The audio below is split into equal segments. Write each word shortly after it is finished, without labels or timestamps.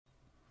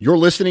You're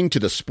listening to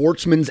the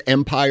Sportsman's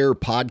Empire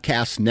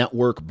Podcast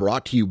Network,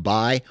 brought to you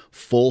by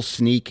Full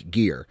Sneak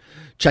Gear.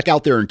 Check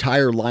out their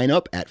entire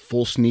lineup at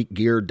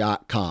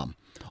fullsneakgear.com.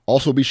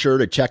 Also be sure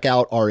to check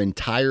out our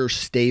entire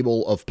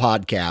stable of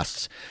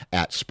podcasts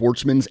at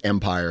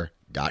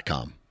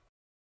sportsmansempire.com.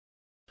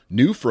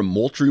 New from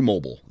Moultrie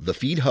Mobile, the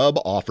Feed Hub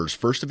offers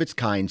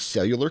first-of-its-kind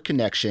cellular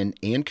connection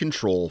and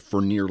control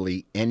for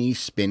nearly any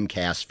spin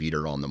cast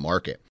feeder on the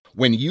market.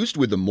 When used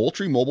with the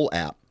Moultrie Mobile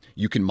app,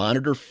 you can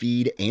monitor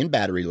feed and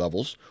battery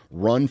levels,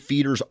 run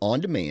feeders on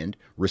demand,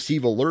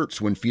 receive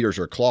alerts when feeders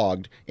are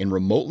clogged, and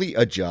remotely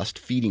adjust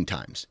feeding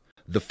times.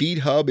 The Feed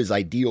Hub is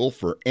ideal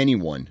for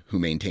anyone who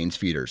maintains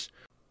feeders.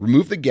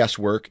 Remove the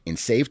guesswork and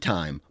save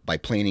time by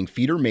planning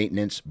feeder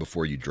maintenance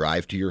before you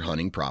drive to your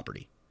hunting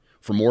property.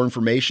 For more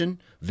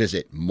information,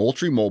 visit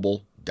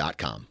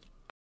moultriemobile.com.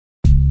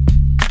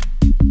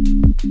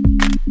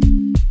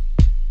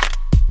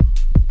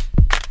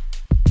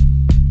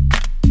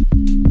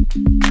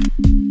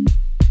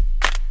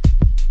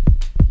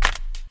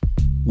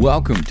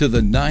 Welcome to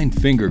the Nine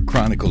Finger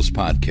Chronicles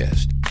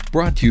podcast,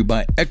 brought to you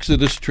by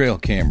Exodus Trail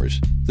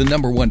Cameras, the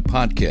 #1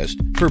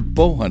 podcast for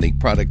bow hunting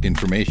product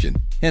information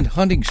and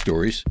hunting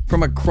stories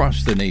from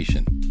across the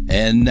nation.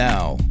 And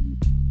now,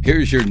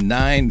 here's your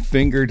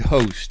nine-fingered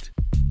host,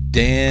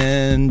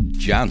 Dan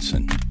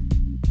Johnson.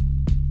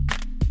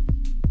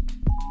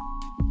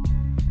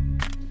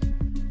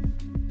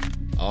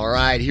 All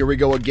right, here we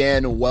go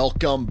again.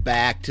 Welcome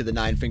back to the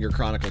Nine Finger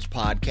Chronicles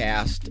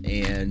podcast.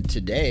 And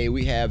today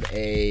we have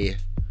a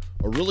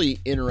really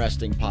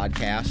interesting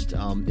podcast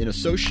in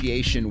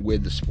association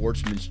with the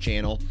Sportsman's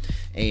Channel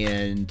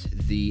and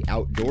the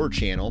Outdoor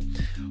Channel.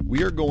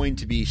 We are going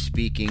to be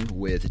speaking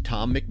with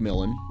Tom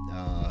McMillan.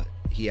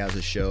 He has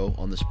a show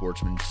on the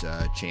Sportsman's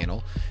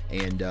Channel,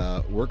 and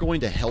we're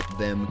going to help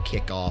them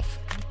kick off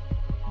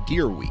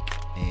Deer Week.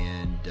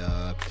 And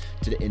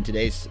in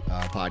today's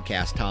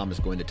podcast, Tom is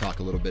going to talk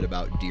a little bit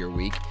about Deer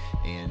Week.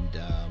 And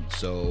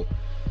so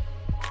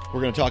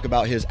we're going to talk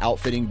about his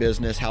outfitting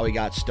business, how he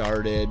got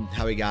started,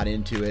 how he got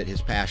into it,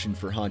 his passion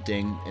for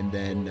hunting, and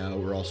then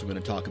we're also going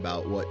to talk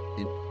about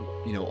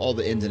all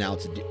the ins and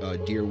outs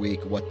of Deer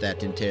Week, what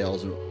that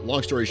entails.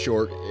 Long story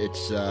short,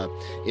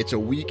 it's a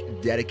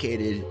week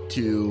dedicated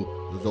to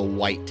the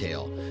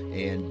whitetail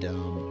and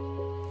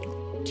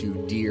to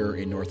deer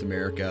in North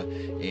America,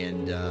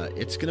 and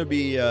it's going to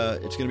be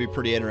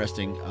pretty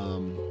interesting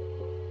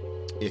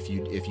if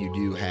you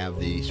do have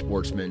the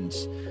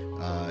Sportsman's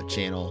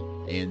Channel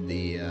and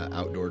the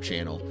Outdoor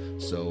Channel.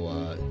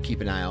 So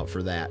keep an eye out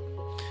for that.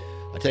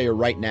 I'll tell you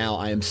right now,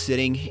 I am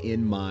sitting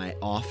in my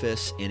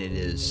office, and it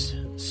is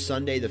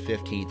Sunday the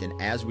 15th, and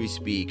as we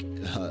speak,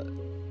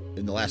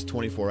 in the last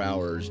 24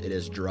 hours, it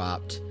has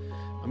dropped,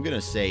 I'm going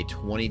to say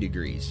 20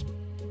 degrees.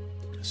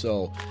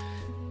 So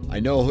I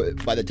know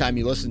by the time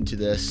you listen to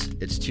this,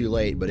 it's too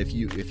late, but if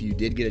you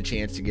did get a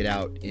chance to get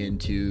out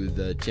into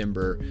the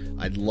timber,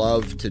 I'd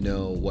love to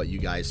know what you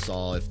guys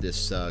saw, if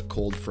this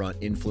cold front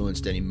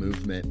influenced any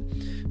movement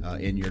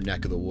in your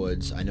neck of the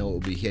woods. I know it will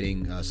be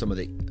hitting some of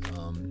the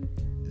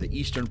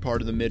eastern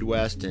part of the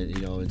Midwest, and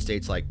in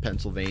states like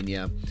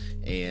Pennsylvania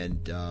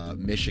and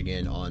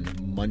Michigan on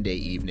Monday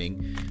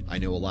evening. I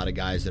know a lot of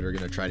guys that are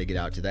going to try to get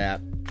out to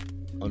that.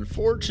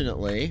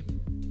 Unfortunately,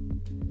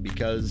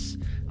 because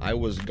I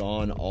was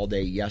gone all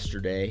day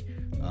yesterday,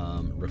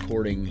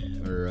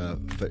 recording or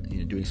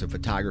doing some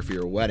photography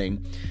or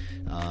wedding,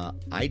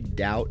 I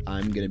doubt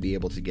I'm going to be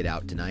able to get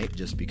out tonight,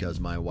 just because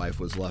my wife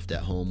was left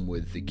at home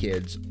with the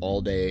kids all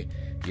day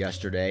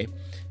yesterday,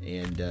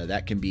 and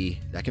that can be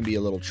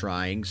a little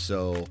trying.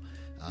 So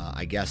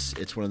I guess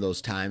it's one of those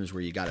times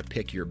where you got to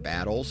pick your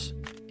battles.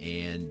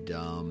 And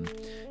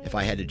if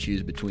I had to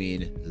choose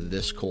between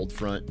this cold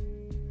front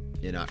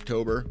in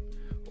October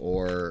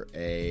or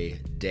a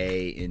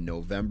day in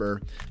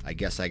November, I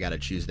guess I got to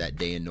choose that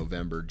day in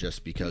November,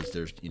 just because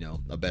there's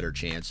a better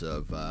chance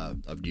of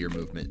deer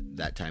movement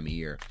that time of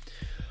year.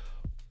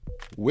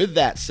 With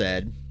that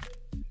said,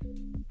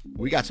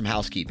 we got some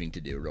housekeeping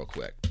to do real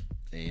quick.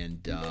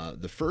 And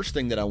the first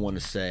thing that I want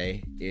to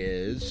say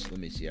is,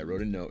 let me see, I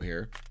wrote a note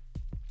here.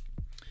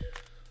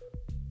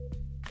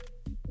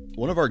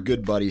 One of our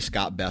good buddies,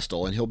 Scott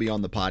Bestel, and he'll be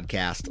on the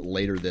podcast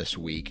later this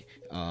week,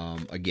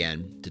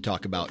 again, to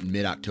talk about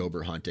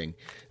mid-October hunting.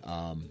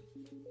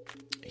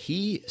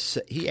 He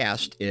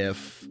asked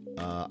if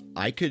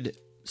I could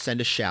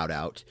send a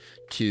shout-out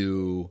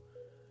to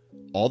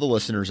all the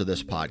listeners of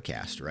this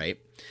podcast, right?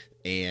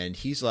 And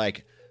he's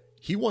like,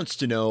 he wants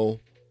to know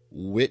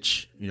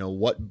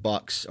what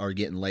bucks are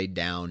getting laid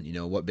down,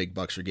 what big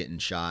bucks are getting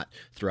shot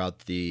throughout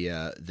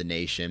the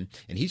nation.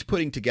 And he's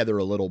putting together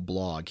a little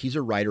blog. He's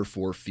a writer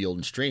for Field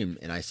and Stream.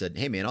 And I said,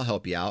 hey man, I'll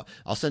help you out.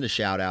 I'll send a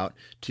shout out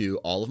to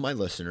all of my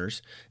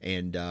listeners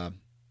and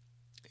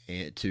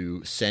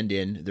to send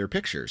in their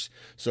pictures.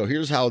 So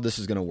here's how this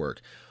is going to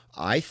work.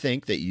 I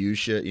think that you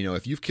should,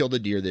 if you've killed a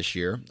deer this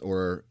year,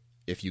 or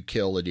if you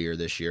kill a deer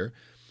this year,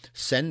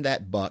 send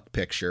that buck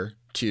picture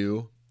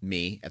to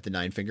me at the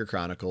Nine Finger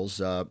Chronicles.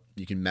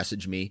 You can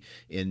message me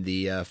in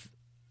the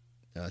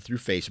through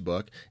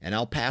Facebook, and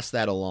I'll pass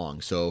that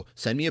along. So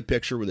send me a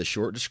picture with a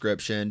short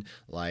description,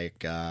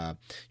 like,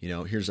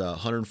 here's a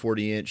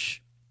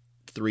 140-inch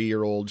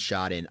 3-year-old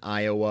shot in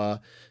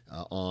Iowa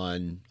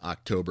on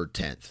October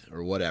 10th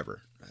or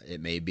whatever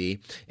it may be.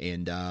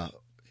 And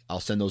I'll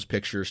send those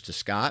pictures to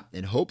Scott,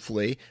 and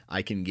hopefully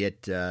I can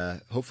get,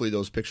 hopefully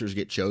those pictures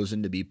get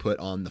chosen to be put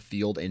on the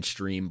Field and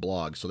Stream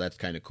blog. So that's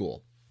kind of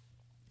cool.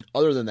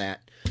 Other than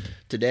that,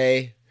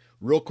 today,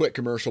 real quick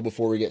commercial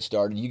before we get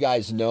started. You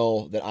guys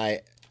know that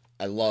I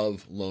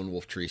love Lone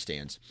Wolf tree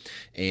stands,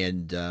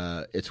 and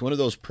it's one of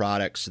those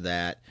products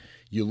that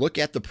you look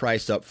at the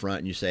price up front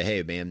and you say,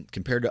 hey, man,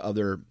 compared to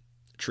other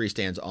tree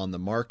stands on the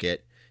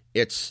market,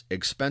 it's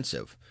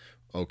expensive.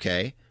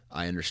 Okay,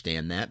 I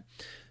understand that.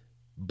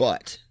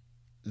 But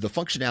the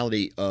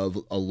functionality of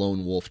a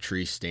Lone Wolf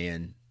tree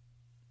stand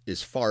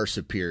is far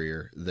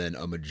superior than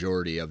a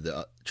majority of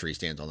the tree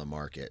stands on the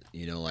market.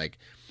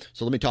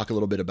 So let me talk a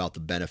little bit about the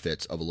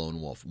benefits of a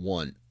Lone Wolf.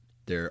 One,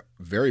 they're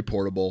very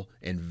portable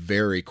and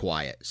very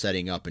quiet,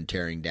 setting up and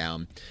tearing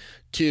down.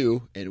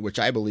 Two, and which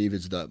I believe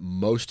is the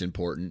most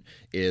important,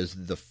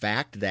 is the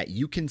fact that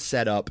you can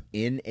set up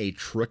in a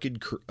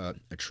crooked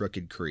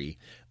tree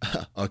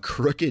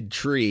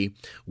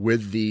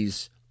with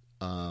these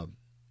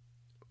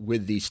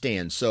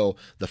stands. So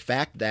the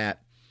fact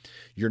that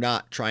you're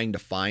not trying to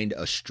find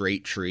a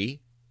straight tree,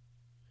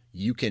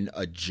 you can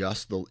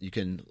you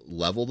can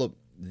level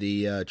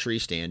the tree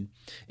stand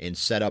and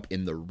set up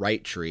in the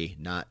right tree,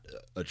 not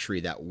a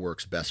tree that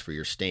works best for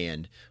your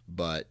stand,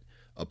 but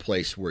a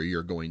place where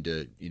you're going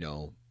to,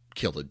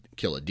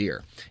 kill a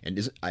deer.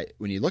 And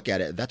when you look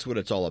at it, that's what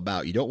it's all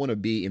about. You don't want to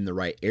be in the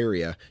right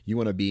area. You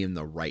want to be in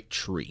the right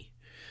tree.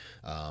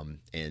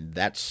 And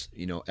that's,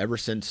 ever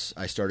since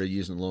I started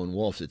using Lone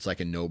Wolf, it's like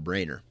a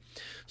no-brainer.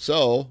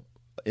 So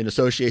in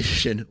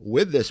association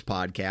with this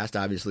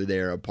podcast, obviously they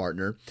are a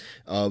partner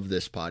of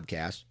this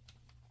podcast,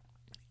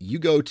 you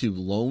go to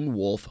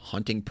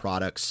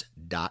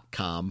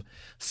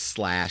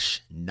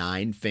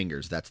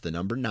lonewolfhuntingproducts.com/9fingers. That's the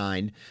number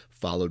 9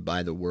 followed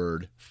by the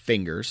word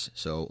fingers.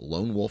 So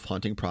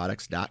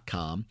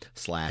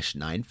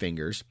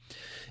lonewolfhuntingproducts.com/9fingers.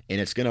 And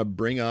it's going to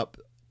bring up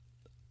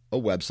a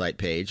website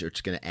page.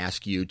 It's going to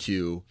ask you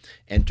to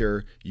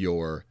enter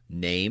your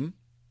name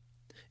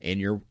and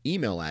your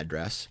email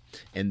address.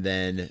 And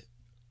then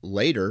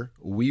later,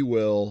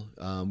 we're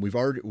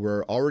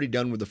already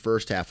done with the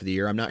first half of the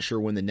year. I'm not sure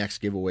when the next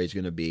giveaway is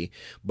going to be,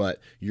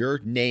 but your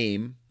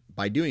name,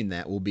 by doing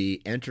that, will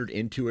be entered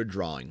into a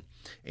drawing,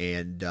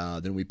 and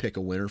then we pick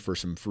a winner for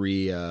some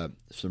free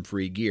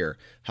gear.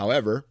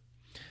 However,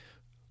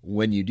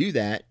 when you do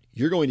that,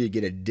 you're going to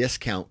get a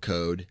discount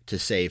code to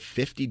save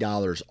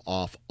 $50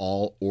 off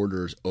all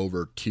orders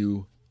over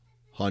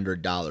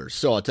 $200.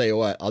 So I'll tell you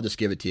what, I'll just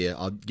give it to you.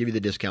 I'll give you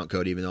the discount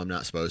code even though I'm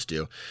not supposed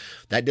to.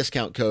 That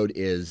discount code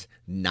is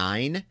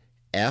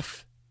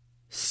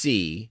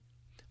 9FC50.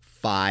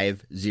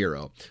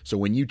 So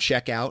when you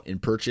check out and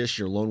purchase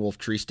your Lone Wolf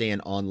tree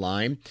stand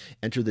online,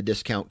 enter the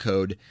discount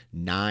code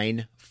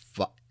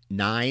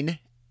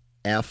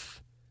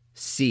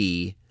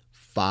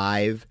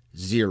 9FC50,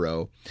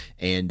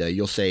 and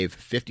you'll save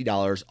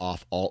 $50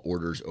 off all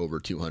orders over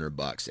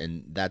 $200.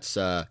 And that's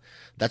a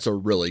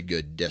really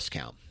good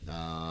discount.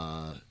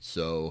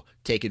 So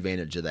take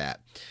advantage of that.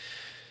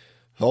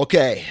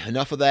 Okay,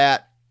 enough of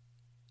that.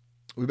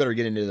 We better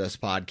get into this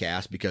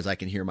podcast because I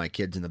can hear my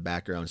kids in the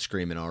background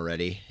screaming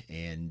already.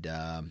 And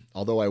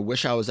although I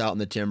wish I was out in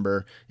the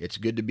timber, it's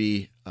good to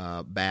be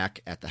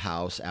back at the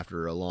house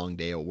after a long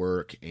day of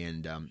work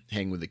and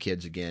hang with the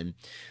kids again.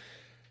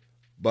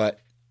 But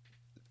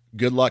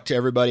good luck to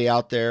everybody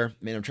out there.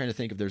 Man, I'm trying to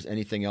think if there's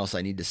anything else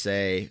I need to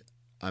say.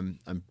 I'm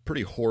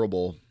pretty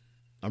horrible.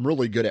 I'm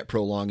really good at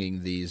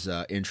prolonging these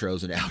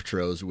intros and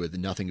outros with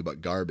nothing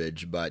but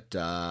garbage. But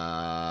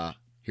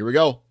here we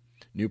go.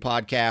 New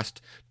podcast,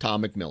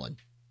 Tom McMillan.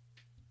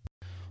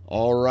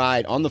 All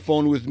right, on the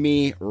phone with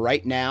me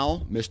right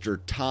now, Mr.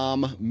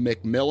 Tom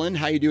McMillan.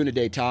 How you doing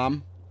today,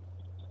 Tom?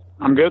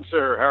 I'm good,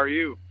 sir. How are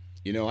you?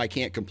 I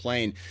can't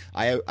complain.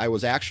 I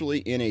was actually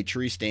in a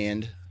tree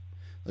stand.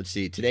 Let's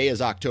see, today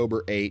is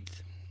October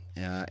 8th,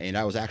 and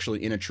I was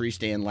actually in a tree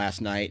stand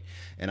last night,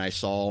 and I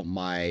saw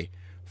my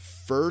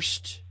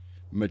first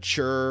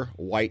mature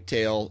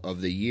whitetail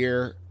of the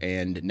year,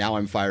 and now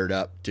I'm fired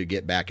up to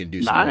get back and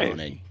do some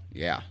running.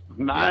 Yeah.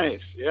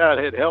 Nice. Yeah,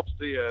 it helps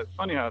it's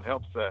funny how it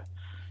helps the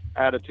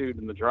attitude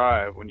and the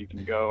drive when you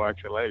can go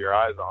actually lay your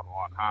eyes on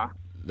one, huh?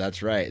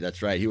 That's right.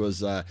 He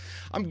was,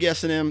 I'm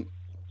guessing him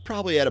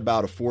probably at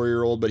about a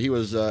 4-year-old, but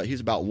he's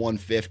about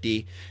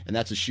 150, and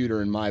that's a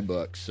shooter in my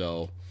book.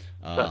 So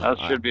that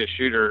should be a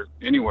shooter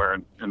anywhere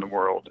in the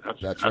world.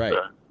 That's right.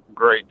 A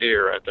great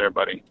deer right there,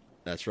 buddy.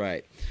 That's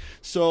right.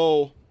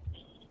 So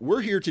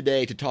we're here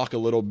today to talk a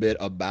little bit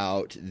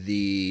about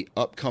the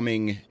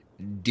upcoming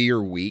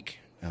Deer Week.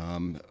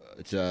 And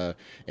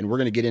we're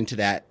going to get into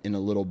that in a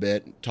little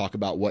bit, talk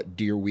about what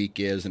Deer Week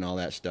is and all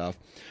that stuff.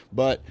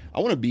 But I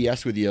want to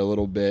BS with you a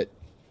little bit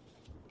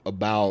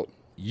about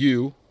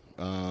you,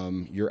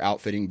 your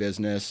outfitting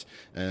business,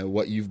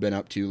 what you've been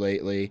up to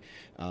lately.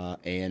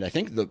 And I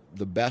think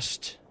the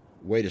best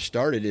way to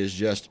start it is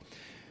just,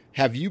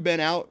 have you been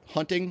out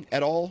hunting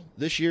at all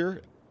this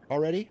year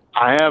already?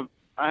 I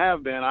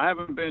have been. I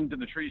haven't been to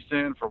the tree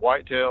stand for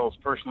whitetails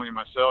personally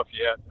myself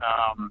yet.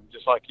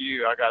 Just like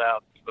you, I got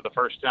out for the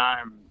first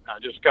time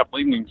just a couple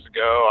evenings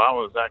ago. I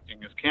was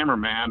acting as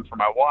cameraman for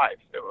my wife.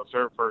 It was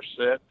her first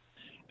sit,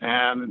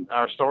 and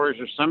our stories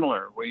are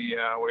similar. We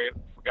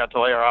got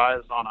to lay our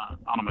eyes on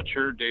a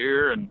mature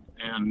deer, and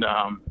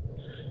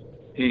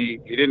he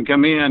didn't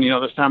come in.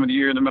 This time of the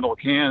year in the middle of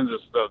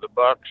Kansas, the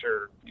bucks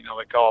are,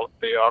 they call it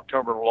the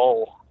October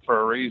lull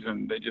for a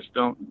reason. They just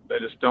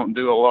don't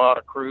do a lot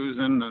of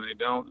cruising, and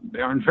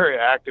they aren't very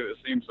active. It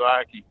seems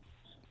like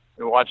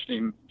we watched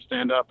him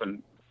stand up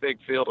in big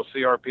field of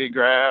CRP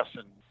grass,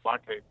 and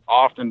like they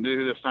often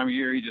do this time of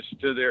year, he just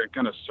stood there and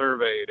kind of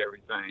surveyed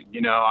everything.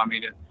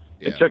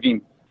 It took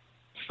him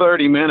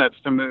 30 minutes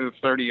to move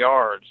 30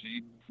 yards.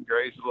 He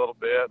grazed a little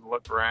bit and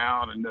looked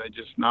around, and they're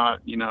just not,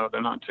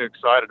 they're not too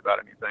excited about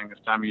anything this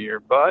time of year.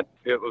 But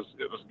it was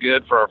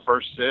good for our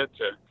first sit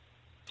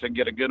to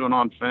get a good one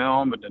on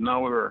film, and to know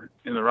we were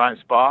in the right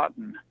spot.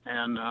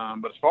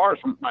 But as far as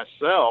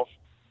myself,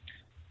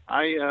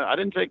 I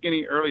didn't take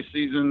any early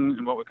season,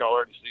 and what we call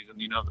early season,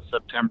 the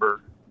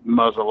September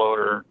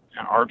muzzleloader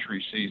and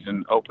archery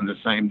season opened the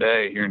same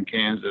day here in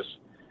Kansas,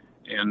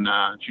 and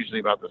it's usually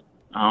about the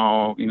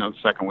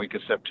second week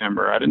of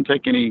September. I didn't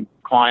take any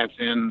clients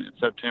in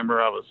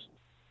September. I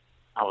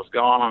was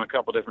gone on a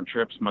couple different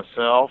trips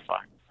myself.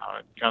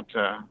 I got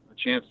a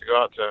chance to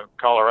go out to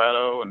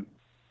Colorado and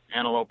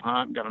antelope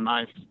hunt, got a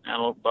nice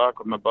antelope buck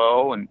with my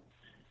bow, and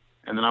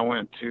then I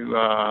went to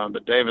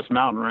the Davis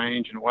Mountain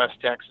Range in West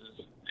Texas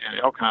and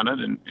elk hunted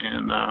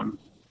and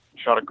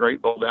shot a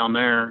great bull down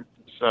there.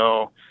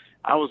 So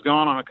I was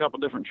gone on a couple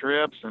different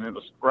trips, and it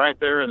was right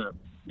there in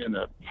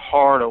the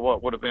heart of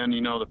what would have been,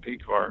 the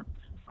peak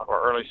of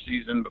our early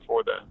season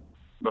before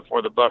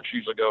the bucks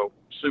usually go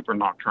super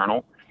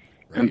nocturnal.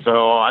 Right. And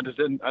so I just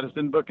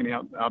didn't book any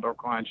outdoor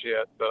clients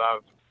yet, but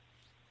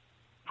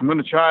I'm going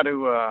to try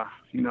to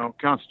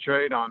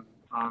concentrate on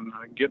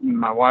getting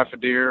my wife a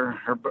deer,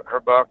 her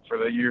buck for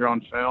the year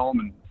on film,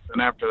 and then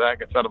after that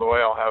gets out of the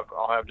way,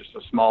 I'll have just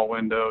a small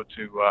window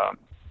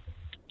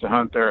to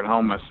hunt there at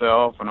home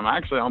myself. And I'm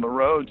actually on the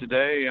road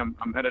today.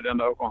 I'm headed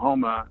into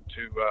Oklahoma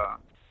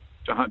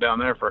to hunt down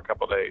there for a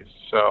couple of days.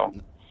 So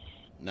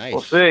nice.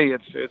 We'll see.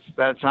 It's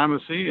that time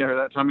of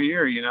year.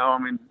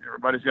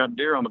 Everybody's got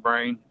deer on the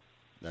brain.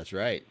 That's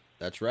right.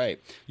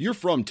 You're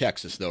from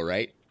Texas, though,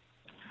 right?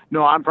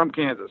 No, I'm from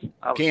Kansas.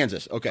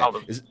 Kansas, okay.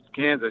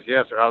 Kansas,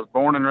 yes, sir. I was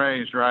born and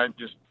raised right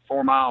just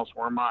 4 miles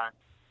where my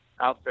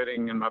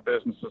outfitting and my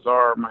businesses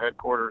are, my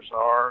headquarters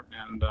are.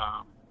 And,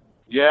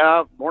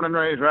 born and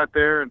raised right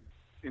there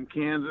in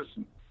Kansas.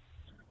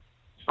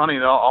 It's funny,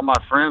 though, all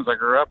my friends I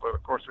grew up with,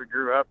 of course, we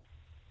grew up,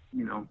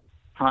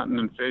 hunting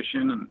and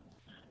fishing,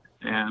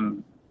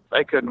 and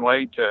they couldn't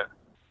wait to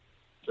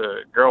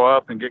grow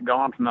up and get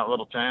gone from that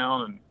little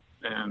town.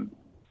 And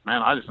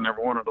man, I just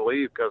never wanted to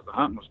leave because the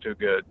hunting was too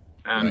good.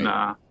 And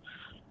right.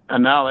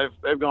 And now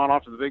they've gone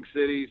off to the big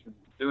cities and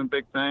doing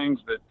big things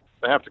that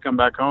they have to come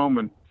back home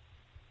and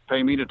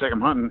pay me to take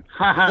them hunting.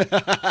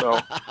 So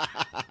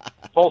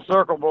full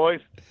circle,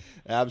 boys.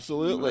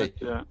 Absolutely.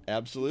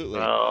 Absolutely.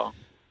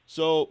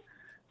 So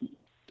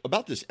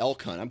about this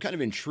elk hunt, I'm kind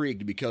of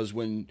intrigued because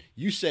when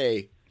you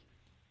say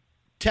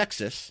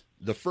Texas,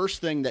 the first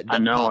thing that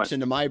pops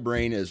into my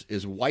brain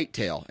is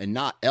whitetail and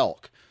not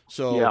elk.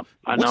 So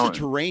what's the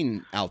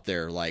terrain out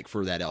there like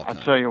for that elk hunt?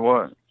 I'll tell you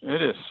what,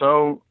 it is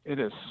so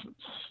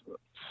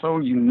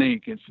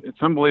unique.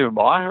 It's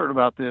unbelievable. I heard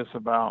about this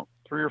about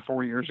 3 or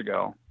 4 years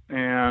ago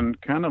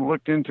and kind of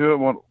looked into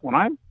it. When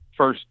I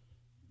first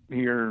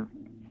hear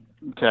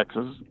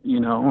Texas,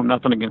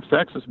 nothing against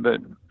Texas, but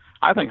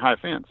I think high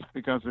fence,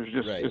 because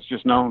it's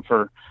just known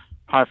for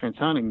high fence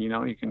hunting.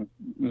 You can,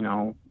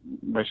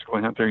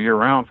 basically hunt there year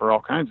round for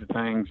all kinds of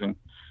things.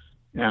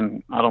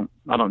 And I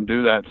don't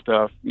do that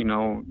stuff.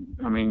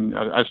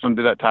 I just don't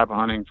do that type of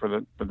hunting for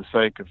the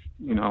sake of,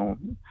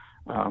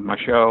 my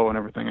show and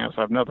everything else.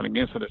 I have nothing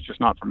against it. It's just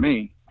not for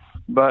me.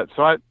 But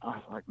so I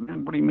was like,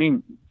 man, what do you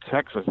mean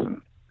Texas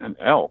and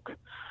elk?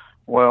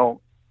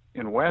 Well,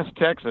 in West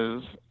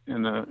Texas,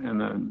 in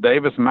the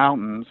Davis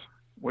Mountains,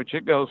 which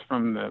it goes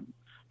from the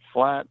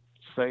flat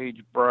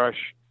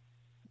sagebrush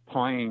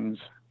plains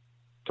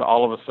to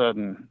all of a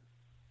sudden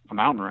a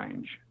mountain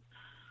range.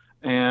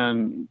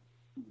 And,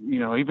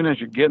 even as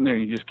you're getting there,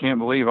 you just can't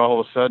believe all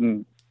of a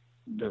sudden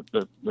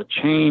the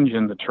change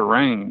in the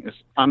terrain is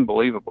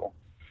unbelievable.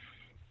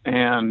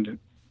 And,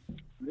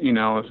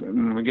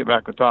 when we get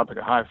back to the topic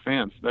of high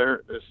fence,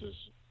 this is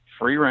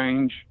free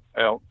range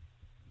elk.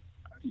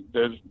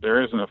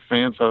 There isn't a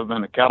fence other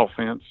than a cattle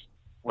fence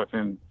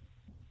within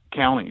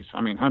counties.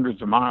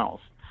 Hundreds of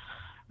miles.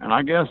 And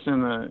I guess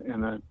in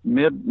the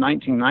mid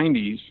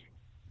 1990s,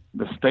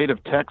 the state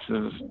of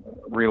Texas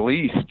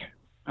released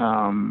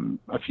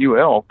a few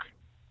elk,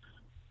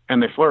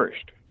 and they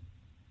flourished.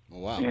 Oh,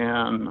 wow.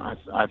 And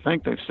I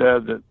think they've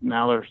said that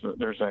now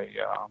there's a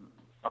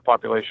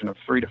population of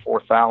 3,000 to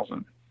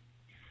 4,000.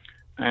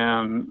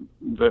 And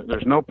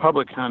there's no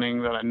public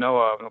hunting that I know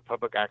of, no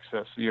public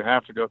access. So you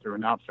have to go through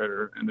an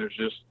outfitter, and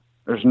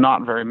there's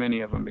not very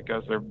many of them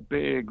because they're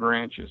big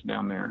ranches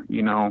down there,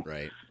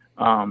 Right.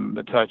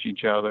 That touch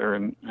each other,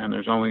 and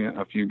there's only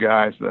a few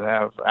guys that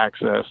have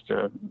access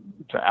to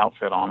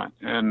outfit on it.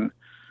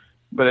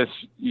 But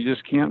you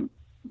just can't.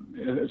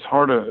 It's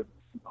hard to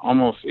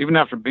almost, even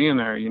after being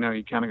there, you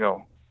kind of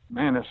go,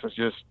 man, this is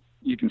just,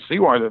 you can see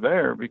why they're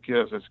there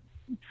because it's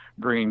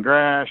green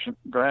grass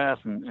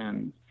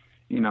and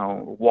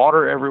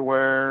water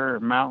everywhere,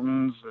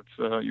 mountains.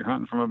 It's you're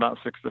hunting from about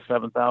 6,000 to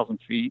 7,000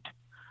 feet.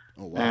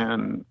 Oh, wow.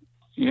 And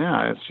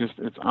yeah,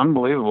 it's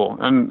unbelievable.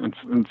 And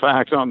in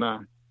fact, on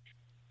our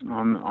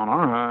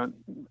hunt,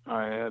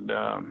 I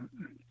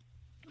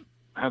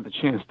had the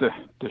chance to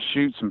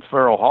shoot some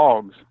feral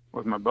hogs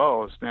with my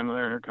bow. I was standing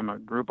there, here come a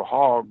group of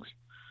hogs,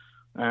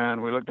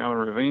 and we looked down the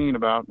ravine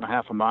about a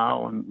half a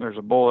mile, and there's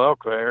a bull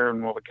elk there,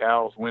 and the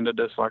cows winded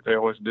us like they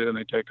always do, and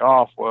they take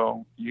off.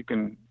 Well, you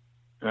can,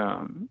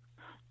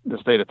 the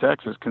state of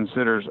Texas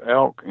considers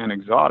elk an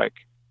exotic,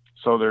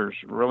 so there's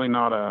really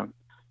not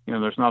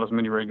there's not as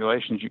many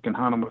regulations. You can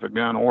hunt them with a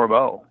gun or a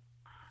bow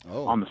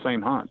on the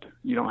same hunt.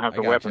 You don't have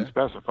to weapon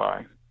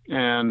specify.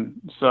 And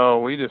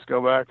so we just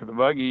go back to the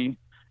buggy,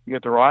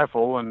 get the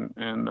rifle,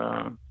 and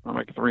I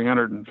make a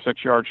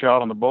 306-yard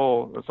shot on the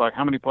bull. It's like,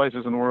 how many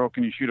places in the world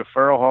can you shoot a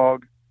feral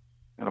hog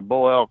and a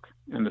bull elk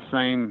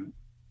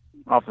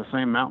off the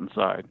same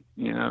mountainside?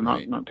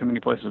 Not too many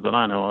places that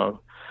I know of.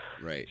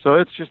 Right. So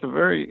it's just a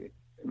very,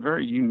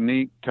 very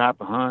unique type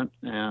of hunt,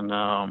 and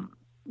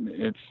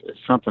it's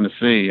something to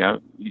see.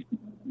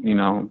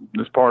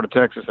 This part of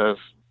Texas has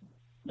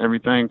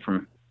everything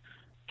from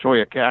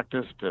cholla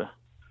cactus to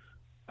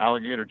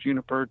alligator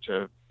juniper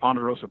to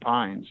ponderosa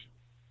pines.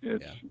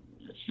 It's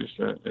just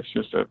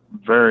a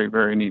very,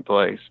 very neat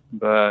place.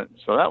 But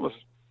so that was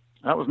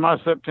my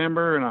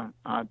September, and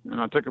I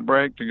took a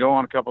break to go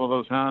on a couple of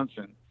those hunts,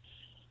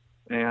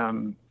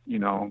 and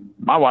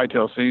my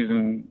whitetail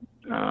season,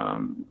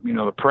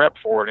 the prep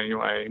for it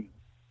anyway,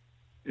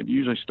 it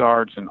usually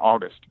starts in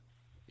August.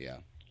 Yeah.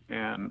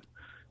 And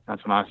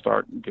that's when I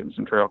start getting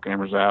some trail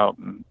cameras out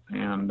and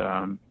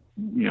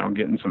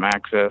getting some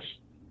access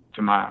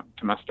to my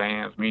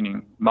stands,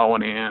 meaning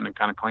mowing in and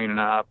kind of cleaning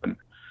up and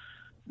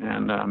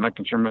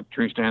making sure my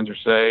tree stands are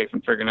safe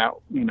and figuring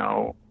out,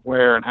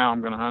 where and how I'm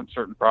going to hunt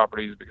certain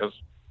properties, because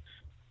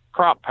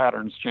crop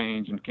patterns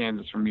change in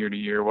Kansas from year to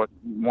year. What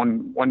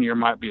one year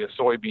might be a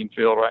soybean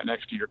field right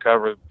next to your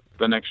cover,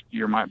 the next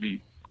year might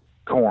be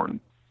corn,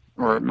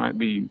 or it might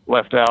be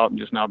left out and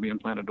just now being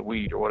planted to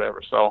wheat or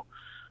whatever. So,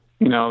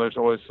 there's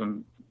always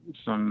some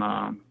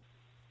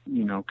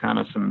kind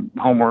of some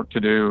homework to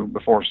do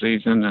before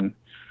season,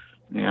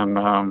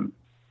 and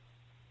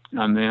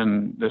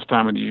then this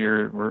time of the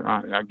year,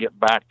 I get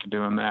back to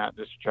doing that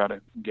just to try to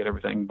get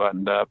everything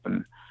buttoned up.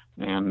 And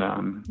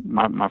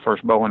my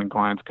first bow hunting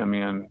clients come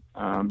in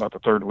about the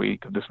third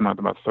week of this month,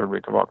 about the third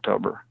week of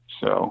October.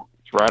 So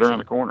it's right around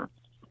the corner.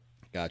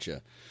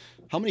 Gotcha.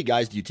 How many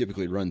guys do you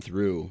typically run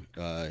through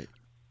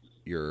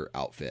your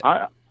outfit?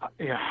 I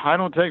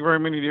don't take very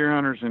many deer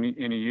hunters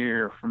in a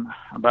year, from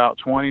about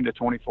 20 to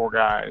 24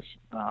 guys.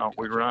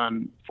 We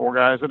run 4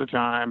 guys at a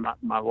time.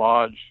 My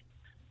lodge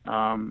is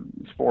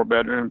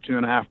 4-bedroom,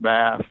 2.5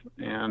 bath,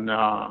 and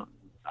I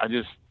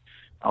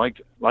like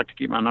to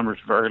keep my numbers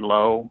very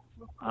low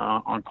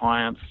on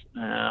clients,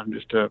 and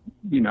just to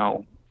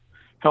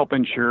help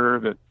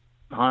ensure that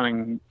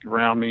hunting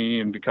around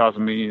me and because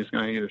of me is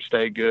going to either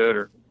stay good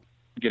or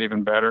get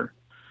even better.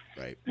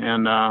 Right.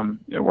 And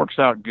it works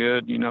out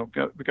good,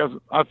 because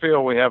I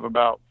feel we have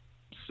about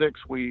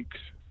 6 weeks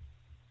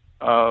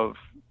of,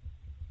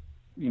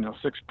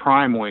 6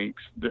 prime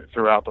weeks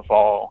throughout the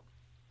fall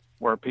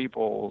where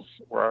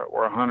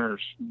a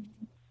hunter's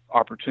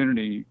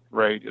opportunity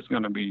rate is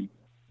going to be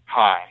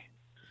high.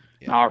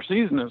 Yeah. Now, our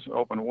season is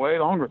open way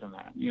longer than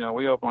that.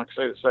 We open, like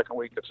I say, the second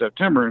week of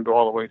September and go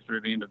all the way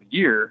through the end of the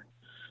year.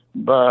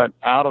 But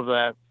out of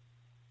that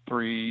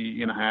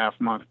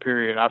 3.5 month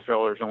period, I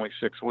feel there's only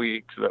 6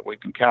 weeks that we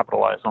can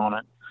capitalize on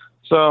it.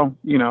 So,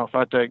 if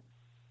I take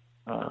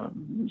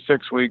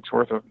 6 weeks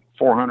worth of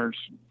 4 hunters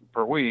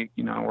per week,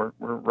 we're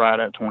right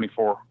at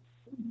 24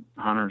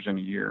 hunters in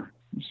a year.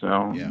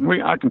 So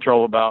I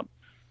control about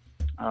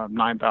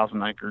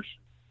 9,000 acres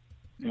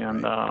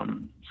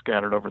and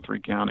scattered over 3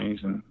 counties.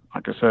 And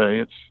like I say,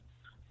 it's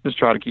just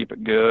try to keep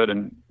it good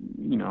and,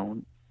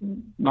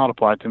 not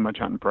apply too much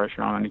hunting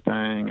pressure on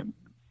anything, and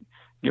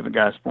give the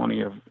guys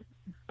plenty of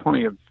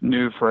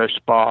new, fresh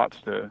spots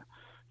to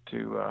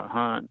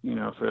hunt,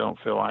 so they don't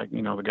feel like,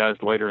 the guys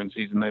later in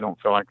season, they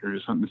don't feel like they're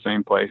just hunting the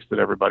same place that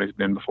everybody's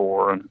been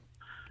before and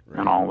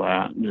all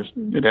that. And just,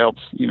 it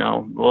helps,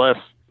 the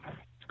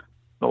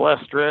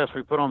less stress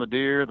we put on the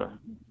deer, the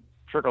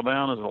trickle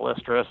down is the less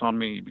stress on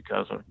me,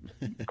 because our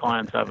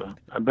clients have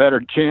a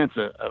better chance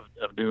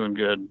of doing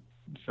good.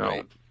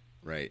 So.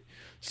 Right.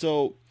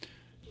 So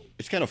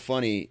it's kind of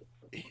funny.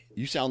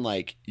 you sound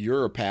like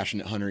you're a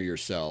passionate hunter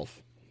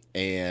yourself,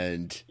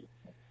 and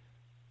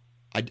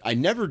I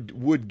never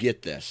would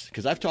get this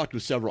because I've talked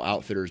with several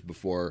outfitters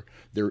before.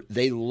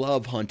 They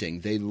love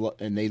hunting. They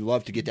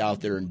love to get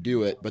out there and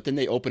do it, but then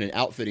they open an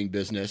outfitting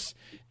business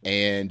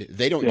and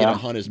they don't get to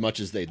hunt as much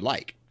as they'd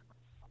like.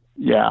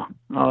 Yeah,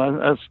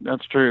 no,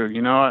 that's true.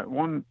 You know,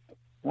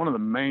 one of the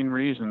main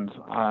reasons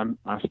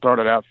I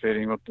started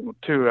outfitting, well,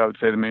 two, I would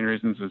say the main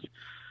reasons is,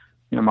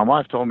 you know, my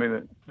wife told me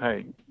that,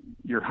 hey,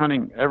 you're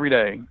hunting every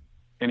day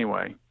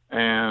anyway,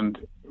 and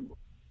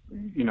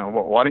you know,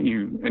 why don't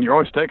you, and you're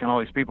always taking all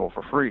these people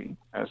for free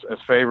as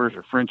favors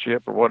or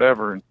friendship or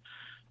whatever.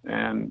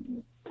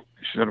 And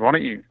she said, why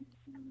don't you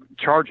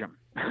charge them?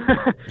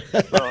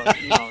 So,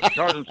 you know,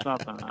 charge them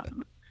something. I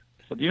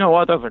said, you know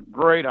what? That's a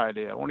great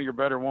idea. One of your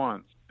better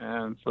ones.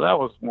 And so that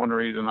was one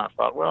reason I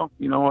thought, well,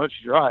 you know what?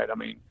 She's right. I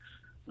mean,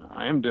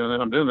 I am doing it.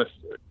 I'm doing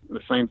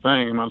the same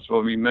thing. I might as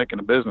well be making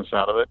a business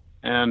out of it.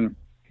 And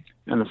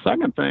the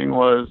second thing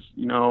was,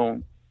 you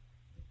know,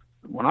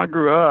 when I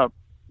grew up,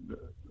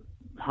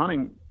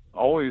 hunting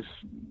always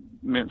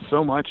meant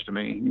so much to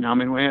me. You know, I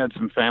mean, we had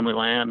some family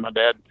land. My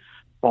dad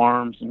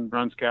farms and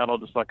runs cattle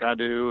just like I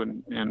do,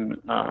 and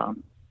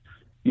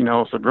you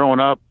know, so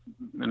growing up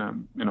in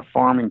a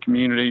farming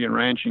community and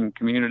ranching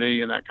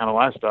community and that kind of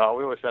lifestyle,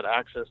 we always had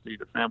access to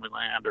either family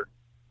land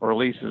or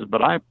leases.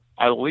 But I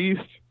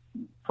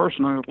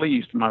personally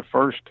leased my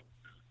first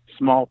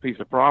small piece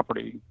of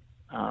property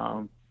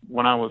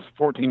when I was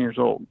 14 years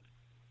old,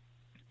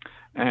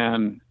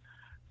 and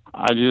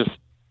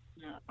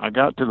I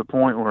got to the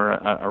point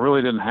where I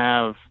really didn't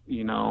have,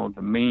 you know,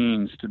 the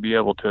means to be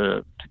able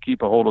to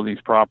keep a hold of these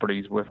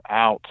properties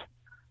without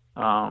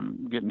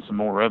getting some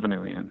more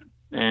revenue in.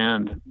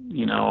 And,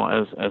 you know,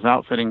 as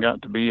outfitting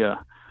got to be a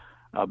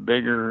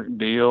bigger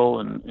deal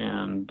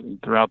and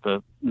throughout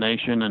the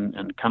nation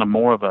and kind of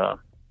more of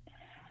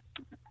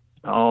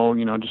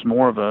just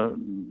more of a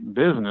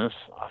business,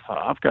 I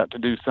thought I've got to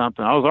do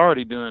something. I was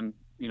already doing,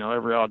 you know,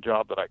 every odd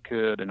job that I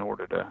could in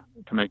order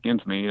to make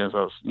ends meet as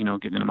I was, you know,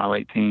 getting into my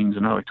late teens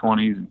and early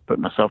 20s and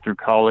putting myself through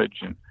college.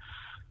 And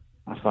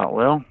I thought,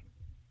 well,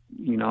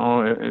 you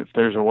know, if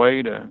there's a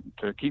way to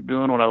keep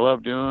doing what I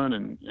love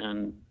doing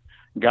and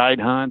guide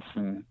hunts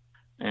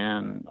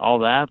and all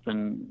that,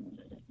 then,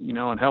 you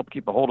know, and help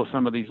keep a hold of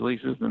some of these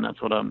leases, then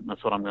that's what I'm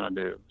going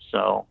to do.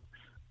 So,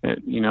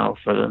 you know,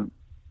 for the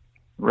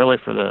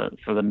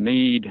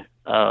need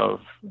of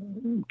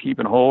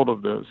keeping hold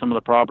of some of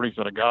the properties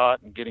that I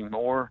got and getting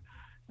more,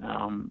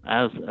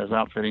 as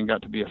outfitting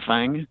got to be a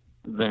thing,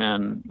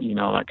 then, you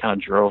know, that kind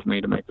of drove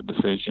me to make the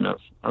decision of,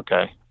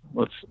 okay,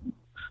 let's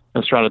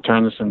try to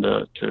turn this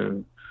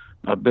into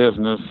a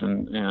business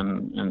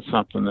and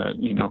something that,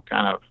 you know,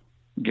 kind of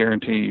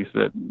guarantees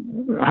that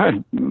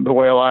the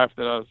way of life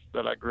that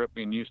I grew up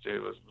being used to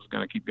was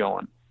going to keep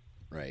going.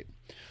 Right.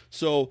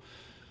 So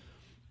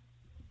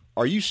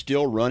are you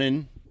still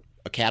running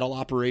a cattle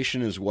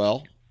operation as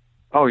well?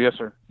 Oh, yes,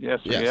 sir.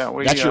 Yes, sir. Yes.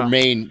 Yeah.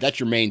 That's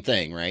your main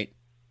thing, right?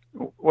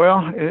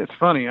 Well, it's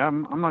funny.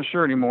 I'm not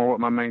sure anymore what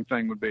my main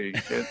thing would be.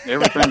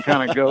 Everything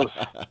kind of goes,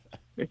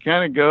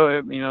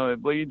 you know,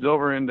 it bleeds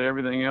over into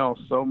everything else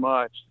so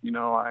much. You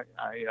know, I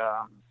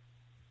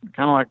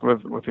kind of like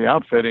with the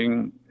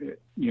outfitting,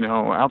 you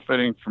know,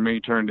 outfitting for me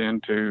turned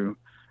into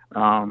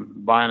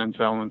buying and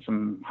selling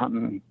some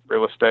hunting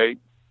real estate.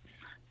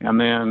 And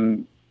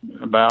then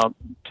about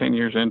 10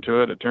 years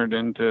into it, it turned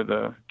into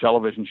the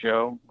television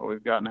show that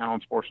we've got now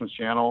on Sportsman's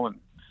Channel.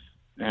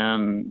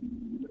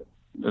 And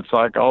it's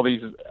like all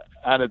these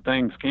added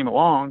things came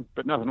along,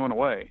 but nothing went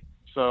away.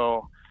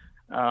 So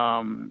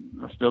I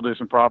still do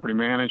some property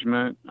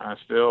management. I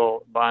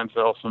still buy and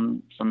sell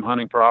some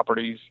hunting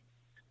properties.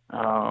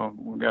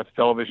 We've got the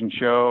television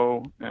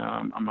show.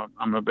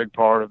 I'm a big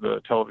part of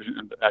the television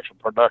and the actual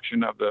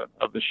production of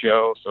the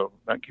show. So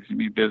that keeps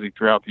me busy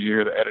throughout the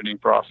year, the editing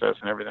process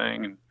and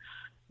everything.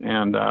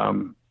 And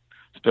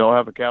still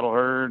have a cattle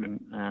herd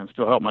and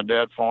still help my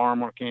dad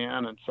farm when I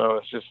can. And so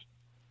it's just,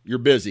 you're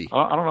busy.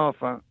 I don't know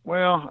if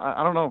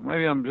I don't know.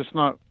 Maybe I'm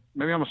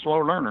a slow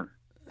learner.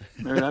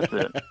 Maybe that's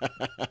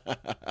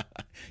it.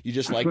 You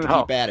just like to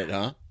keep at it,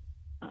 huh?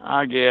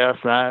 I guess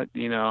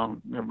you know,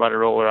 everybody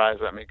roll their eyes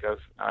at me because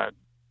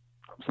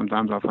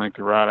sometimes I think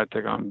they're right. I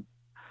take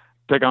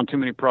on too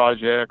many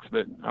projects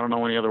that I don't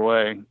know any other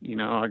way. You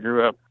know, I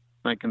grew up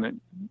thinking that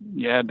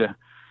you had to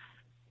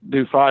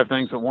do 5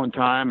 things at one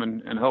time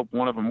and hope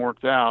one of them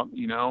worked out,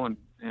 you know,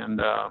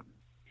 and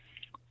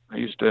I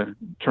used to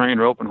train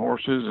roping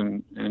horses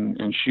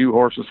and shoe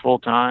horses full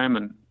time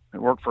and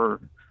work for a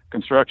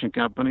construction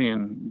company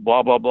and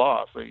blah, blah,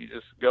 blah. So you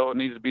just go, it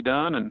needs to be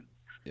done. And,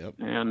 yep.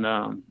 And,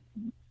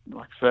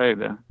 like I say,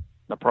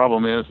 the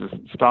problem is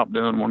stop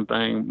doing one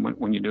thing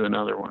when you do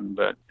another one,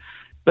 but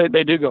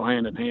they do go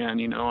hand in hand,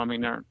 you know. I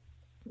mean,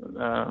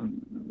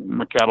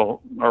 my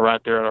cattle are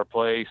right there at our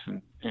place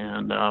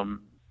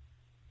and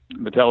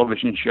the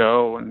television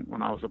show. And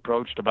when I was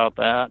approached about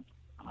that,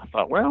 I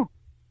thought, well,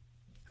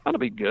 that'll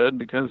be good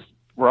because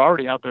we're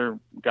already out there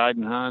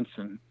guiding hunts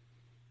and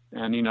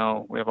and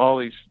we have all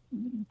these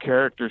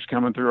characters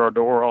coming through our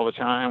door all the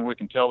time. We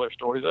can tell their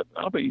stories.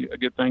 That'll be a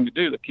good thing to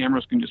do. The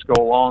cameras can just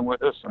go along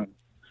with us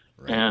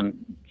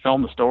and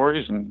film the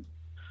stories. And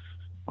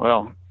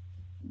well,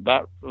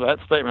 that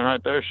statement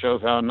right there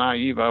shows how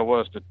naive I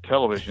was to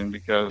television,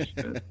 because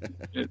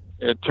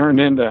it turned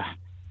into,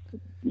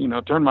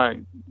 turned my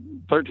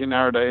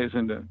 13-hour days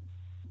into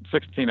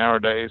 16-hour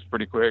days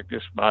pretty quick,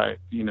 just by,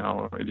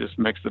 it just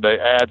makes the day,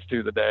 adds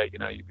to the day.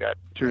 You've got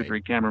two or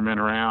three cameramen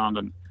around,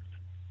 and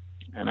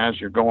as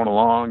you're going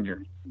along,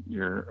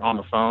 you're on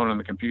the phone and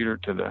the computer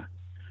to the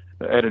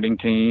editing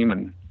team,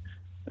 and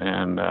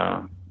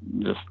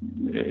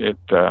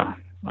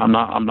I'm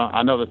not,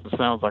 I know this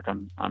sounds like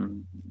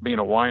I'm being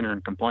a whiner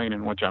and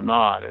complaining, which I'm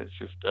not. It's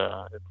just,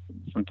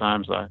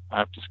 sometimes I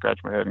have to scratch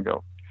my head and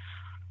go,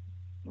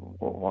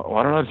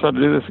 why don't I decide to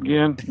do this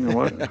again?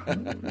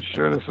 I'm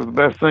sure this is the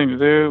best thing to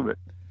do,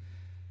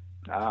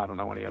 but I don't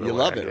know any other way. You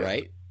love it,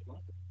 right?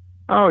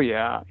 Oh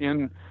yeah.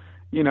 And,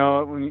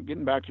 when you're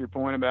getting back to your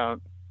point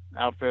about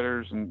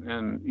outfitters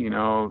and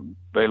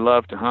they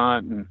love to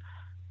hunt,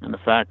 and the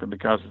fact that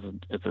because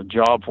it's a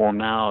job for them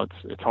now,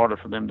 it's harder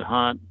for them to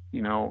hunt.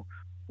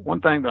 One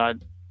thing that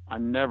I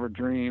never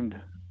dreamed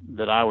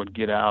that I would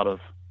get out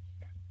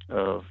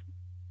of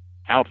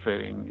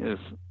outfitting is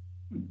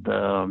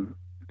the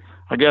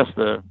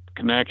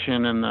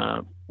connection,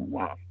 and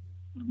what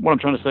I'm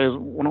trying to say is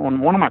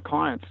when one of my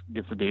clients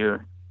gets a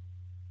deer,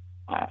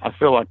 I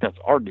feel like that's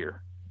our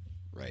deer.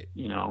 Right.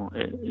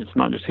 It's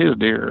not just his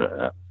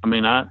deer.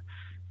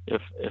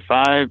 If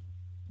I,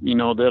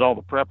 did all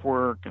the prep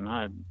work and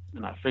I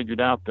figured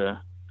out the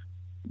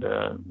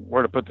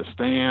where to put the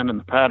stand and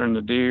the pattern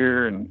of the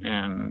deer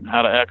and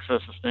how to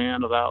access the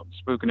stand without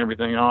spooking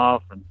everything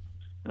off, and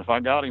if I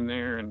got him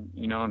there and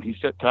he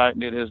sit tight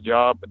and did his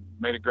job and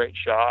made a great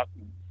shot,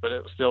 but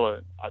it was still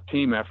a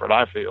team effort,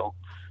 I feel.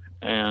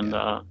 And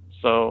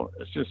so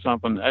it's just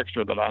something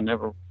extra that I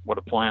never would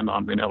have planned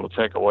on being able to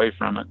take away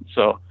from it.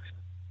 So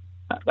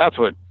that's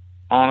what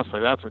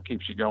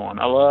keeps you going.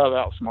 I love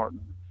outsmarting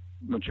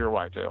mature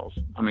whitetails.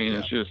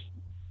 It's just,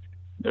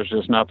 there's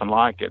just nothing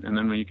like it. And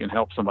then when you can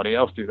help somebody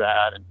else do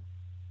that,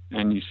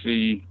 and you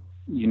see,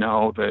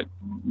 that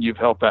you've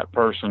helped that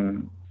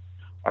person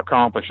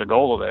accomplish a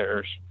goal of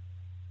theirs,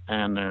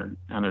 and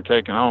they're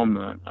taking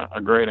home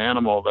a great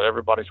animal that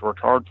everybody's worked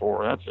hard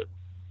for,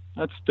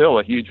 that's still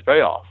a huge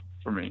payoff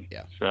for me.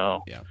 Yeah.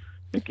 So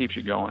it keeps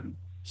you going.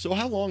 So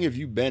how long have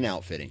you been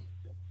outfitting?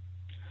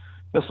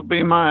 This will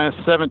be my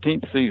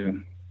 17th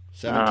season.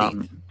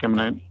 17th. Coming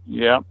in.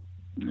 Yep.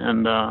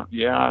 And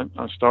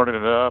I started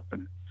it up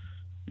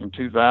in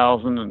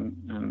 2000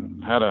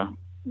 and had a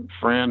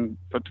friend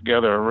put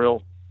together a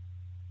real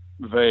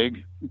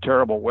vague,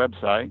 terrible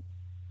website.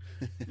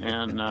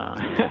 And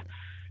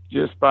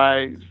just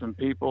by some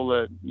people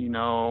that,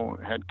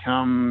 had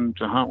come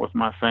to hunt with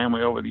my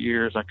family over the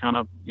years, I kind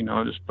of,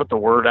 just put the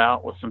word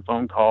out with some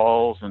phone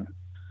calls, and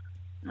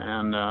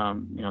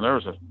there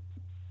was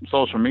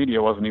social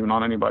media wasn't even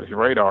on anybody's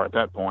radar at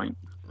that point.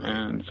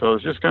 And so it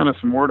was just kind of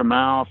some word of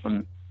mouth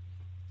and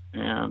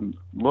a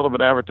little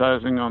bit of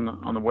advertising on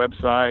the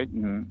website.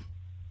 And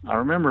I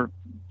remember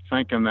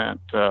thinking that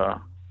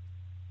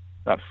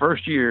that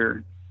first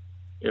year,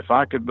 if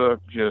I could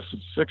book just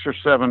 6 or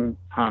 7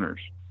 hunters,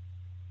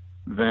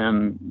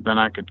 then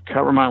I could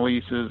cover my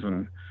leases,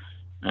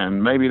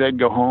 and maybe they'd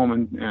go home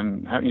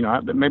and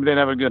maybe they'd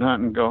have a good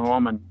hunt and go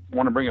home and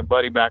want to bring a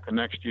buddy back the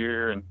next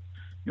year. And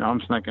I'm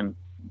just thinking,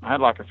 I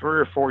had like a 3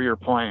 or 4 year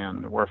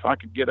plan where if I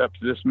could get up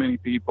to this many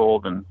people,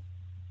 then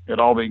it'd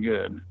all be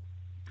good.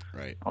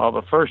 Right. Well,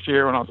 the first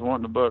year when I was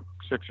wanting to book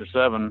 6 or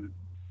 7,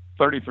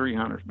 33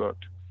 hunters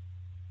booked.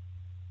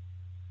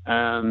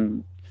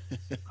 And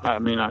I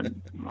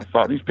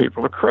thought these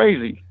people are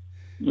crazy.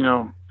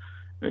 Yeah,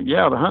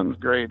 the hunting's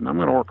great and I'm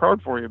going to work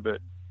hard for you,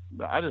 but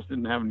I just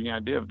didn't have any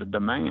idea of the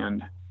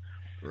demand.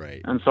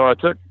 Right. And so I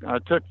took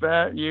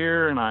that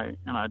year and I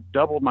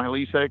doubled my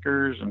lease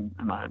acres and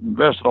I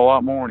invested a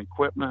lot more in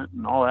equipment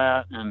and all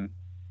that. And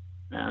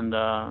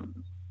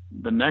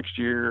the next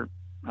year,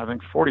 I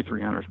think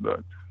 43 hunters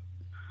booked.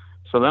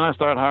 So then I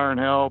started hiring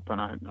help, and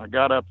I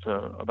got up to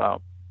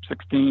about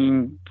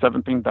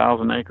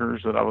 17,000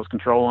 acres that I was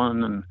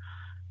controlling,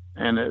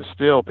 and it's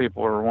still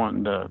people are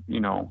wanting to,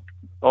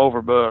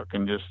 overbook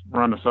and just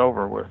run us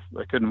over with.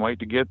 They couldn't wait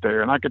to get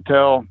there. And I could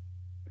tell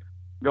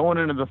going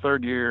into the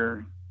third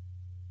year,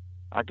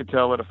 I could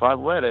tell that if I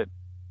let it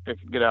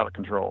could get out of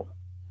control.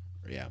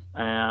 Yeah.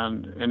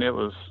 And it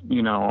was, I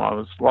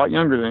was a lot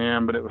younger than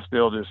him, but it was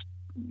still just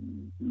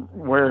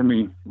wearing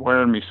me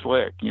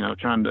slick,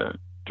 trying to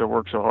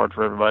work so hard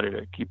for everybody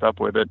to keep up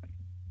with it.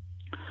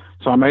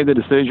 So I made the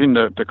decision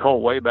to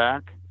cull way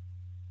back.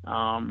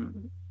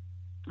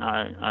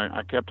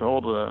 I kept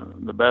hold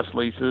of the best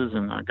leases,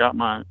 and I got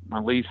my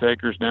lease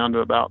acres down to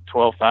about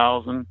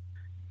 12,000.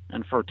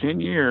 And for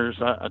 10 years,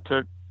 I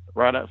took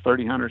right at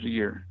 30 hunters a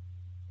year.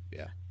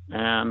 Yeah.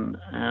 And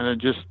it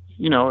just,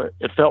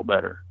 it felt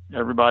better.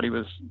 Everybody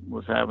was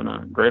having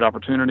great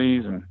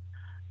opportunities,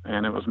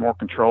 and it was more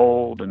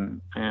controlled,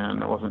 and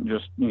it wasn't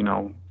just,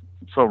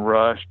 so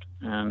rushed.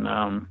 And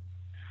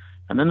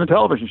then the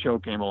television show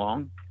came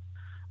along,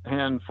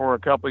 and for a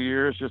couple of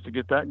years, just to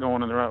get that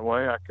going in the right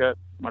way, I cut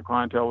my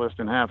clientele list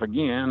in half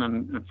again.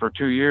 And for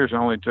 2 years, I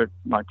only took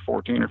like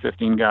 14 or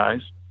 15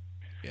 guys.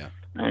 Yeah.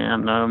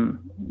 And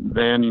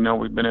then, you know,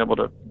 we've been able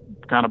to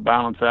kind of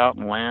balance out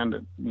and land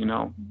at, you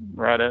know,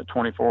 right at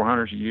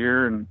 2,400 a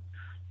year, and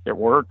it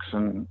works,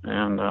 and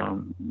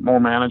more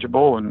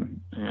manageable,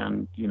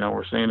 and you know,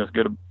 we're seeing as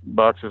good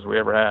bucks as we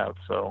ever have.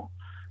 So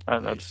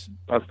that's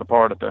the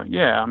part of the,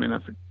 yeah, I mean,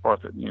 that's the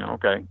part that, you know,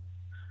 okay,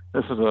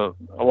 this is a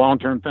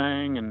long-term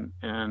thing,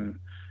 and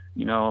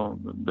you know,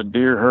 the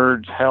deer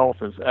herd's health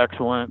is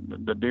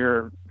excellent. The deer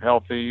are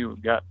healthy.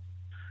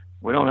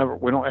 We don't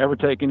ever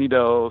take any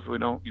does. We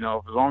don't, you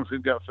know, as long as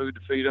we've got food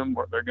to feed them,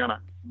 they're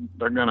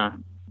gonna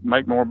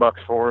make more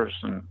bucks for us,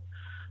 and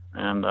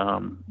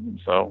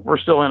so we're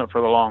still in it for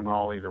the long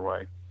haul either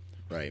way.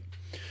 Right.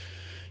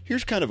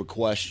 Here's kind of a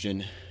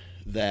question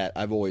that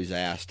I've always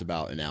asked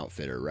about an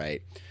outfitter,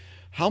 right?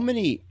 How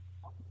many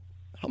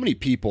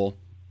people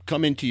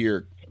come into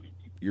your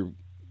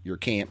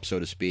camp, so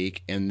to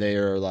speak, and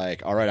they're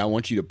like, all right, I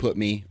want you to put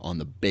me on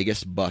the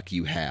biggest buck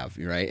you have,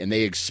 right? And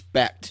they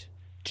expect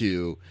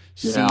to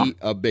see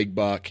a big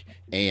buck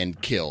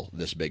and kill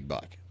this big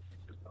buck.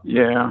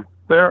 Yeah,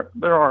 there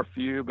are a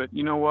few, but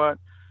you know what?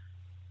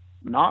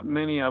 Not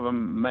many of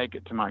them make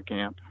it to my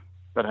camp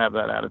that have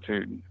that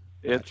attitude.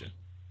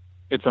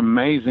 It's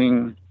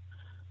amazing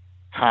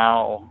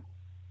how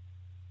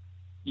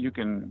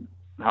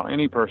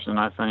any person,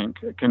 I think,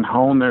 can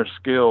hone their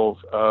skills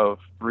of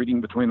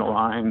reading between the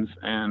lines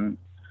and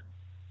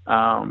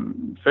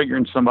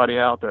figuring somebody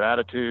out, their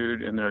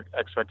attitude and their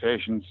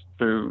expectations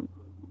through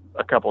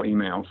a couple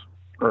emails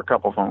or a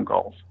couple phone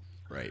calls.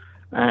 Right.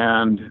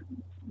 And,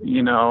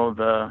 you know,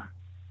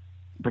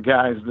 the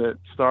guys that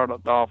start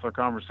off a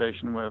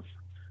conversation with,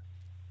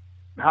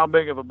 how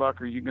big of a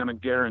buck are you going to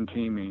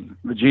guarantee me?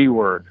 The G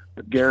word,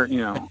 you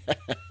know.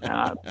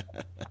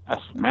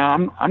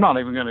 Man, I'm not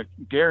even going to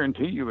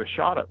guarantee you a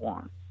shot at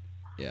one.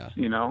 Yeah.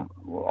 You know,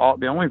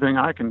 the only thing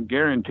I can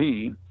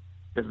guarantee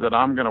is that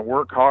I'm going to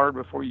work hard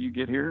before you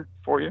get here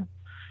for you.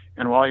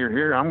 And while you're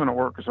here, I'm going to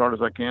work as hard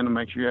as I can to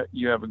make sure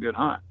you have a good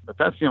hunt. But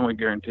that's the only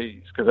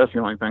guarantees, because that's the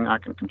only thing I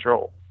can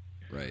control.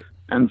 Right.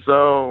 And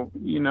so,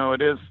 you know,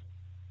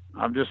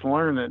 I've just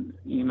learned that,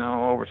 you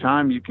know, over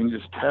time you can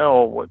just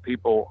tell what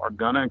people are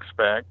going to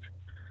expect,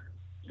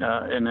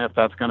 and if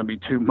that's going to be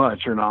too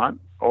much or not,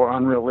 or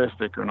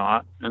unrealistic or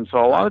not. And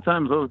so a lot of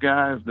times those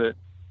guys that,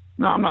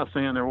 no, I'm not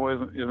saying there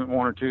isn't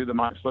one or two that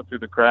might slip through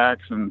the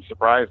cracks and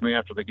surprise me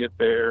after they get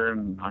there,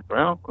 and like,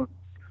 well,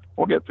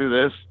 we'll get through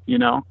this, you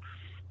know.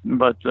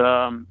 But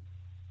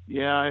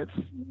yeah, it's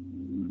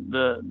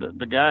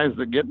the guys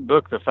that get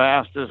booked the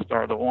fastest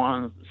are the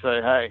ones that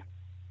say, hey,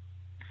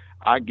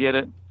 I get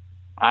it.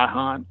 I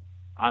hunt.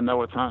 I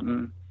know it's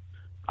hunting.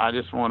 I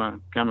just want to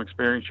come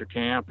experience your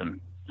camp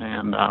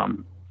and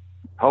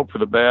hope for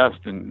the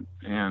best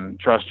and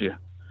trust you.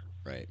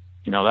 Right.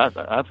 You know,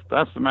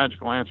 that's the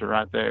magical answer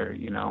right there,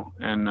 you know.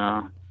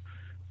 And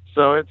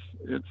so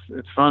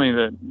it's funny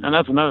that, and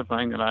that's another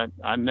thing that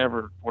I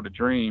never would have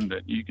dreamed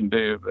that you can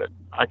do, but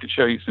I could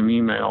show you some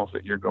emails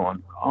that you're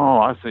going, oh,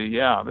 I see.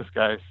 Yeah, this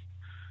guy's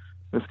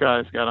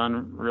got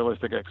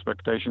unrealistic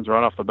expectations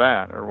right off the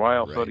bat, or why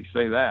else would he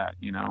say that,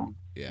 you know?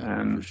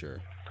 Yeah, for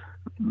sure.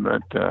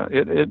 But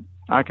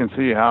I can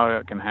see how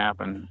it can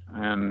happen,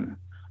 and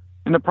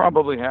it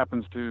probably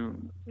happens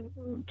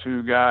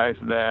to guys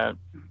that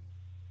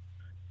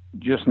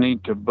just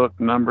need to book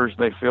numbers.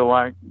 They feel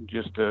like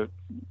just to,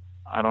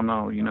 I don't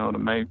know, you know, to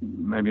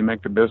maybe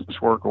make the business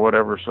work or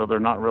whatever. So they're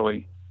not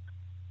really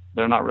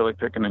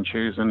picking and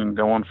choosing and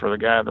going for the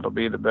guy that'll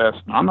be the best.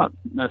 And I'm not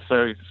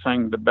necessarily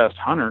saying the best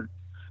hunter.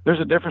 There's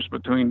a difference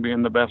between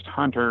being the best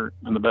hunter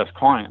and the best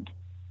client.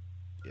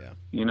 Yeah.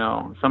 You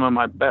know, some of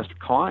my best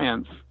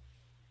clients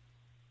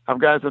have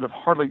guys that have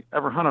hardly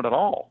ever hunted at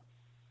all,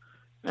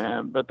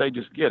 but they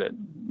just get it.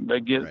 They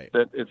get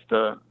that it's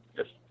the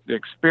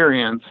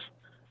experience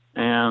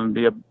and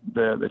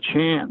the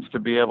chance to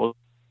be able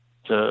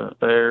to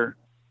there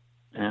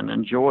and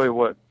enjoy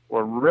what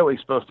we're really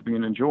supposed to be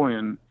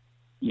enjoying.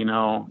 You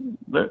know,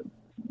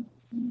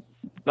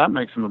 that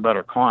makes them a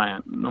better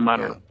client, no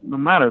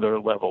matter their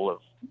level of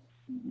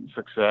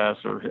success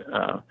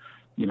or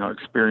you know,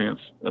 experience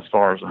as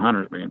far as the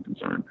hunter is being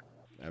concerned.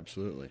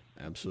 Absolutely.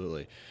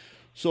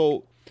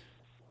 So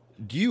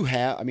do you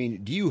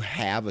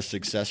have a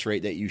success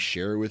rate that you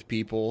share with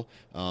people?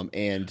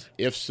 And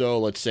if so,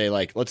 let's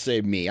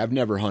say me, I've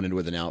never hunted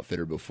with an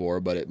outfitter before,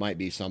 but it might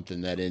be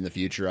something that in the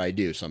future I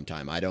do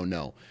sometime. I don't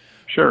know.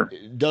 Sure.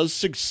 Does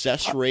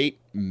success rate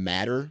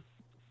matter?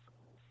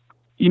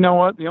 You know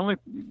what? The only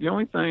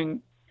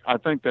thing I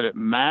think that it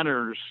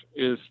matters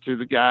is to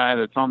the guy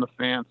that's on the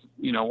fence,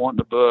 you know, wanting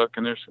to book.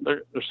 And there's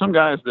some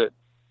guys that,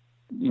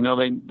 you know,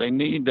 they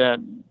need that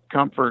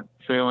comfort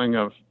feeling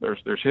of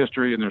there's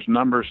history and there's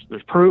numbers,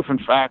 there's proof and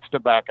facts to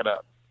back it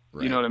up.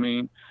 Right. You know what I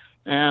mean?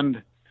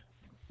 And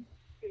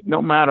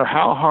no matter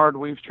how hard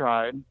we've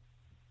tried,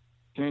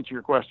 to answer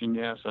your question,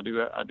 yes, I do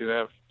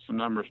have some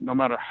numbers. No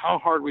matter how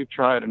hard we've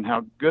tried and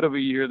how good of a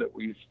year that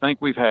we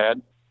think we've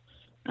had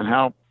and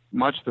how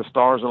much the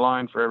stars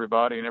aligned for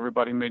everybody and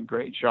everybody made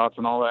great shots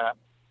and all that,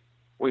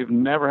 we've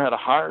never had a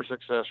higher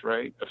success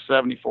rate of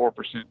 74%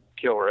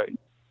 kill rate.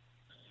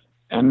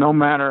 And no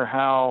matter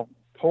how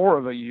poor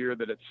of a year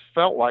that it's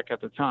felt like at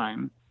the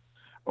time,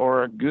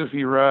 or a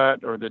goofy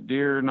rut, or the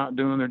deer not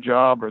doing their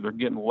job, or they're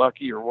getting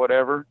lucky or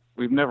whatever,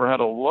 we've never had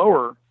a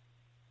lower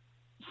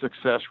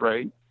success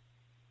rate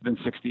than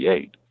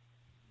 68%.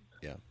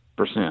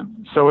 Yeah.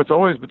 So it's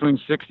always between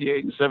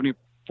 68 and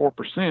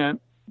 74%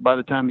 by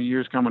the time the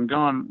year's come and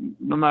gone,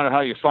 no matter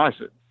how you slice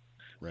it.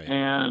 Right.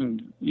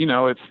 And, you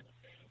know, it's,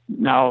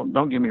 now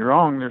don't get me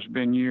wrong, there's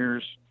been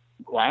years,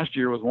 last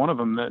year was one of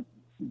them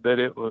that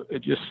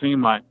it just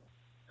seemed like,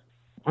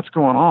 what's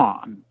going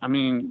on? I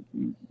mean,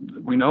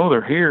 we know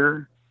they're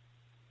here,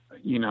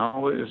 you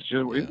know, it's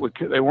just,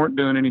 they weren't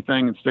doing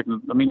anything and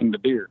sticking, I mean, the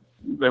deer,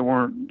 they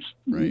weren't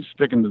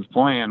sticking to the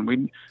plan.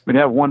 We'd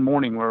have one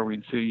morning where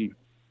we'd see,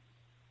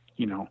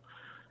 you know,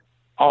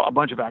 a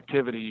bunch of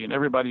activity, and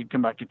everybody'd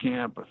come back to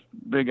camp with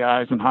big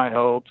eyes and high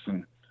hopes,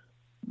 and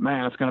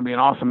man, it's going to be an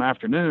awesome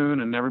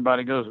afternoon. And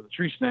everybody goes to the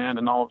tree stand,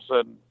 and all of a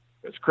sudden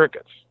it's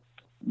crickets.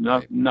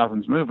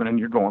 Nothing's moving, and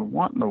you're going,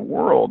 what in the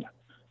world?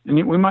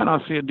 And we might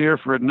not see a deer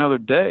for another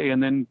day,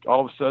 and then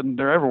all of a sudden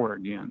they're everywhere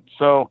again.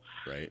 So,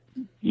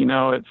 you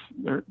know,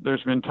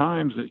 there's been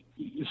times that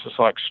it's just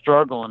like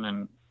struggling,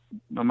 and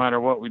no matter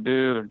what we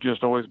do, they're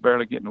just always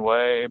barely getting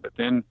away. But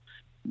then,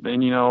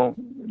 you know,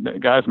 the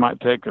guys might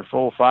take their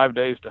full 5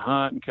 days to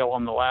hunt and kill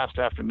them the last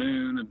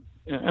afternoon,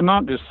 and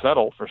not just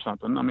settle for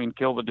something. I mean,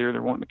 kill the deer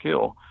they're wanting to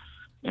kill.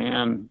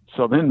 And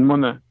so then when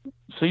the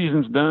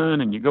season's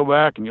done and you go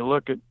back and you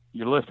look at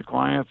your list of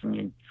clients and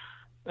you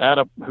add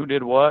up who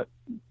did what,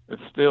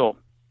 it's still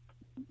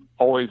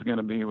always going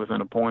to be within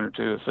a point or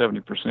two of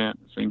 70%. It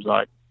seems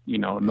like, you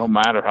know, no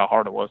matter how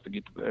hard it was to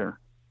get to there.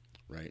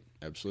 Right.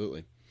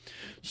 Absolutely.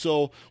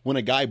 So when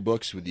a guy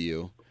books with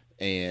you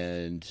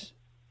and,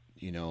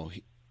 you know,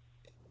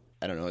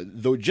 I don't know,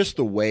 though, just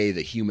the way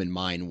the human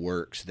mind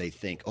works, they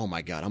think, oh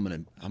my God,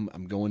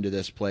 I'm going to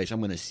this place. I'm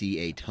going to see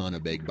a ton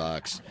of big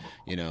bucks,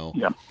 you know.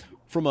 Yeah.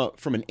 From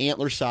an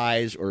antler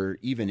size or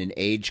even an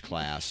age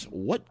class,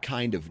 what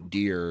kind of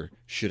deer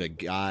should a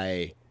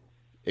guy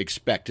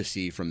expect to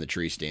see from the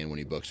tree stand when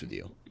he books with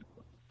you?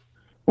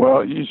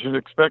 Well, you should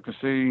expect to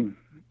see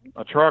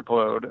a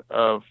truckload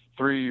of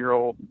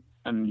 3-year-old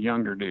and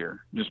younger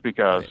deer, just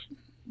because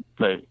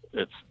they're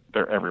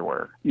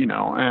everywhere, you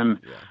know. And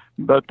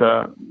but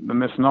the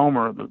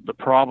misnomer, the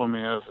problem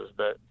is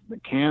that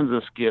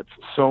Kansas gets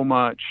so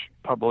much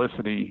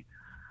publicity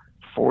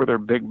for their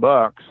big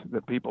bucks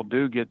that people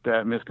do get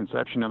that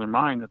misconception in their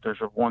mind that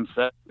there's a one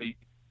set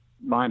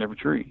behind every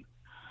tree.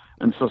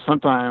 And so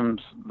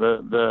sometimes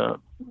the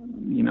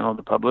you know,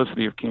 the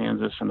publicity of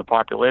Kansas and the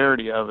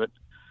popularity of it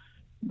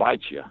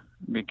bites you,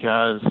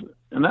 because,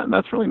 and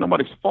that's really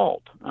nobody's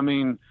fault. I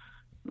mean,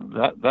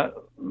 that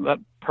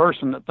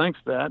person that thinks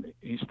that,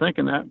 he's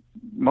thinking that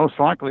most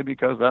likely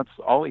because that's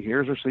all he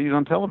hears or sees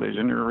on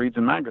television or reads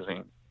in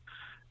magazines.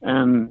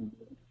 And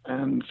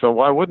so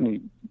why wouldn't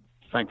he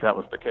think that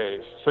was the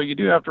case? So you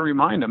do have to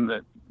remind him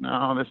that,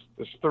 no, this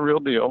is the real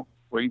deal.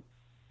 We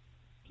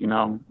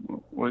don't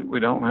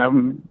have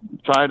them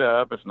tied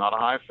up. It's not a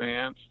high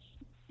fence.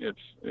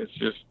 It's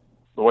just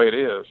the way it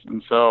is.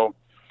 And so,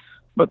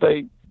 but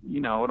they, you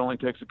know, it only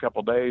takes a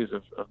couple days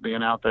of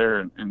being out there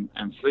and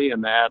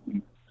seeing that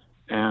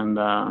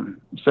and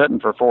sitting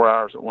for 4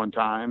 hours at one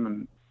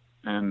time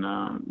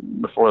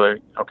and before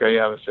they, okay,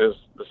 yeah,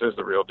 this is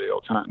the real deal.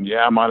 It's hunting.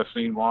 Yeah, I might have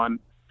seen one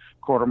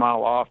quarter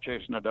mile off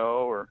chasing a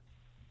doe, or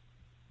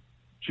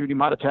shoot, he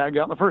might have tagged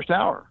out in the first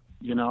hour,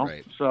 you know?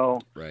 Right. So,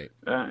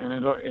 and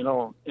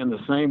it'll in the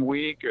same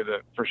week or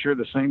for sure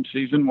the same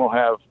season, we'll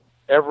have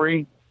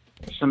every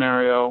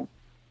scenario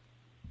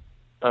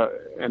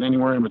and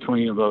anywhere in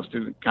between of those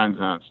two kinds of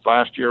hunts.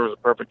 Last year was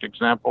a perfect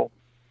example.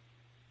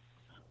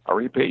 A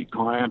repeat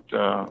client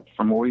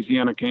from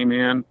Louisiana came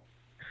in,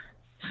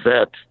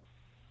 set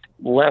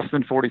less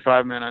than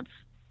 45 minutes,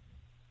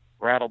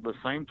 rattled the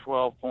same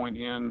 12-point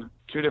in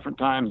 2 different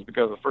times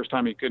because the first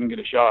time he couldn't get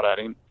a shot at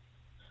him.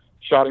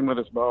 Shot him with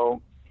his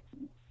bow,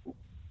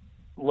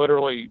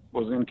 literally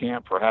was in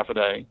camp for half a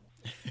day.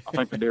 I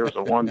think the deer was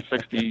a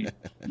 160,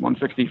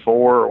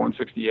 164 or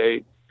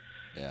 168.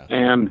 Yeah.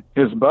 And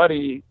his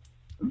buddy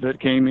that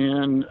came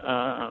in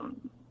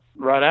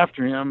right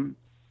after him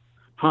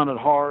hunted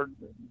hard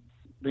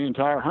the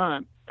entire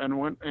hunt and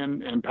went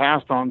and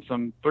passed on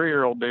some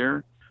 3-year-old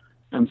deer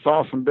and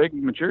saw some big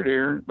mature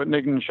deer, but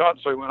didn't shot,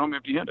 so he went home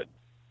empty-handed.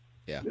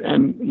 Yeah.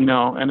 And, you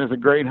know, and as a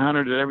great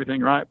hunter, did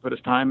everything right, put his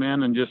time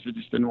in, and it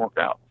just didn't work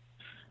out.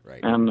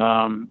 Right.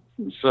 And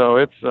so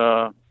it's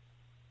the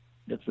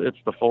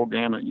full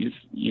gamut.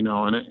 You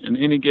know, in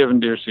any given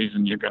deer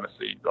season, you're going to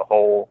see the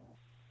whole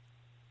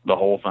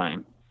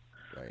thing.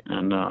 Right.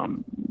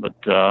 And but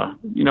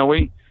you know,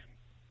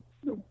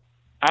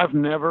 I've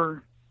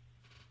never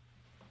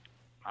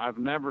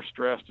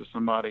stressed to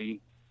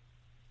somebody,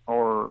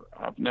 or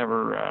I've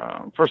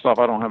never. First off,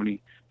 I don't have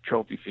any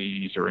trophy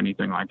fees or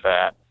anything like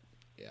that.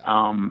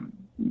 Yeah.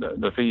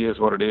 The fee is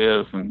what it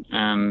is.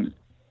 And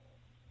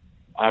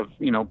I've,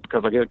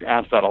 because I get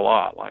asked that a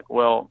lot, like,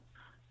 well,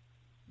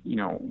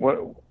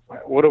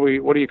 what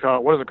do you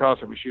call, what does it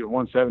cost if we shoot a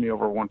 170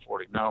 over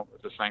 140? No,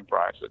 it's the same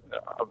price.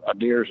 A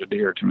deer is a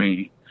deer to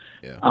me.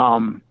 Yeah.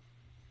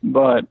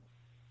 But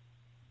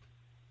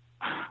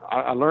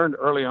I learned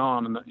early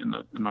on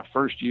in my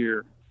first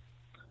year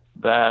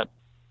that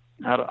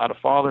I had a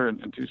father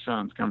and two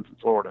sons come from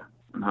Florida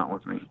and hunt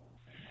with me.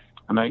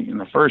 And in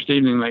the first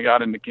evening they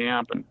got into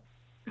camp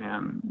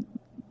and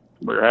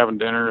we were having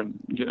dinner and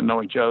getting to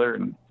know each other.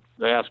 And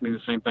they asked me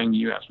the same thing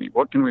you asked me.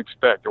 What can we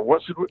expect? Or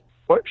what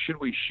should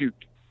we shoot?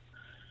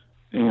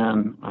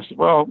 And I said,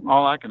 well,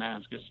 all I can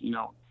ask is,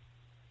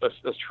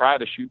 let's try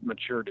to shoot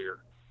mature deer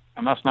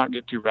and let's not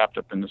get too wrapped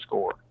up in the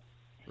score.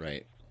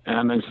 Right.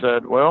 And they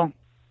said, well,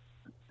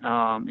 they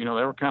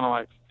were kind of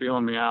like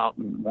feeling me out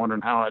and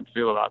wondering how I'd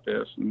feel about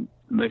this. And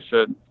they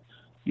said,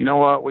 you know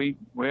what, we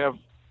have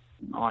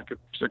like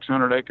a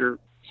 600-acre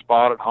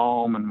spot at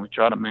home and we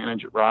try to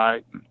manage it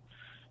right. And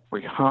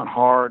we hunt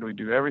hard. We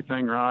do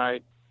everything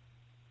right.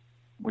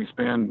 We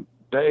spend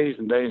days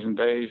and days and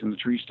days in the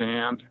tree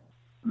stand.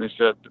 And they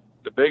said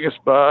the biggest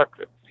buck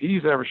that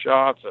he's ever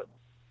shot's at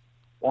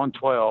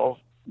 112.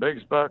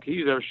 Biggest buck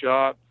he's ever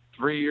shot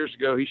 3 years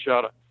ago, he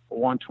shot a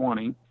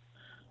 120.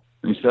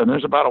 And he said,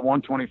 there's about a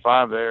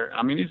 125 there.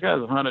 I mean, these guys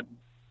have hunted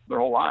their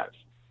whole lives.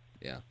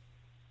 Yeah.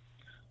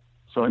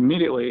 So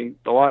immediately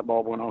the light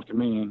bulb went off to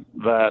me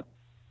that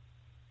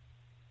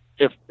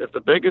if the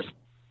biggest,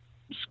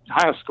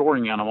 highest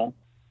scoring animal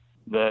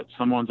that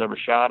someone's ever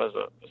shot is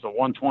a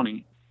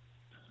 120,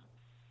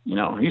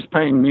 he's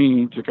paying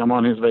me to come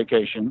on his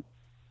vacation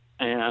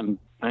and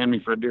paying me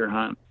for a deer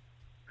hunt.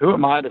 Who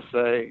am I to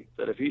say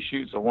that if he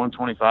shoots a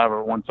 125 or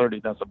a 130,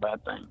 that's a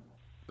bad thing?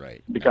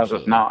 Right. Because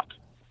Absolutely. It's not.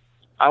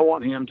 I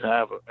want him to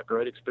have a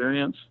great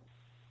experience.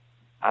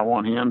 I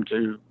want him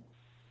to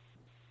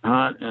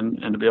hunt and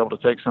to be able to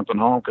take something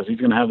home because he's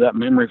going to have that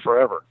memory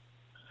forever.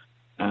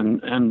 And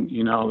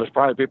there's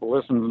probably people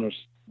listening and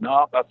there's,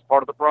 no, that's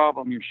part of the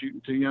problem. You're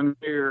shooting too young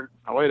deer.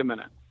 Now, wait a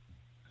minute.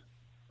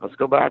 Let's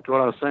go back to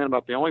what I was saying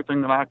about the only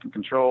thing that I can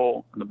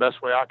control and the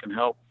best way I can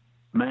help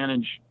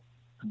manage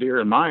deer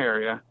in my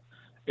area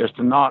is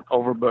to not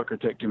overbook or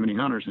take too many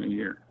hunters in a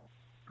year.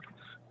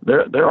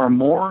 There are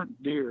more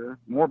deer,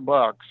 more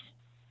bucks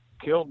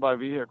killed by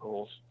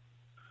vehicles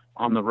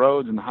on the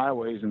roads and the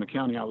highways in the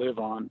county I live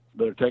on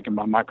that are taken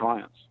by my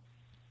clients,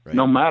 right.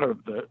 No matter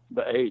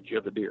the age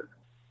of the deer.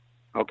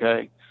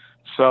 Okay.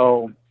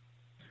 So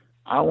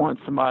I want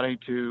somebody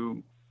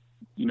to,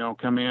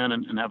 come in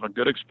and have a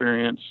good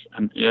experience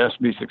and yes,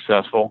 be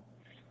successful.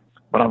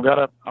 But I've got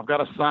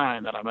a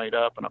sign that I made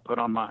up and I put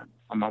on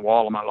my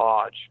wall of my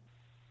lodge.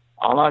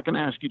 All I can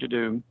ask you to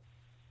do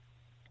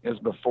is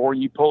before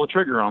you pull the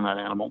trigger on that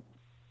animal,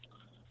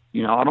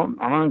 I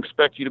don't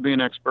expect you to be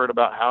an expert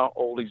about how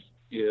old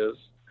he is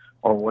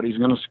or what he's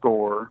going to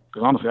score,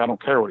 because honestly, I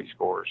don't care what he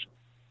scores.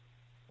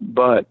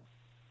 But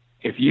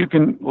if you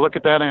can look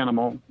at that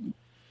animal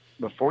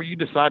before you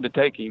decide to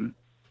take him,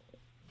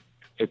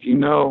 if you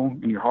know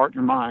in your heart and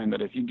your mind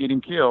that if you get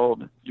him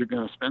killed, you're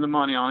going to spend the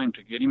money on him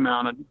to get him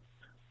mounted,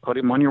 put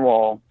him on your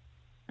wall,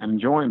 and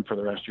enjoy him for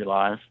the rest of your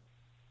life,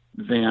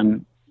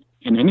 then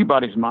in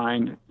anybody's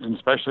mind, and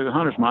especially the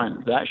hunter's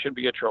mind, that should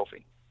be a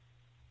trophy,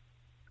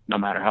 no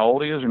matter how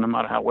old he is or no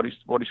matter what he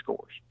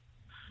scores.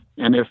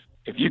 And if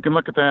you can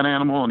look at that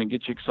animal and he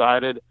gets you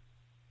excited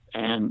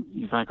and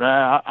you think,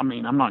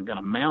 I'm not going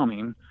to mount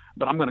him,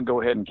 but I'm going to go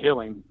ahead and kill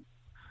him,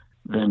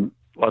 then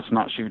let's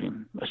not shoot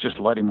him. Let's just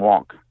let him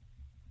walk.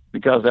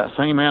 Because that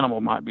same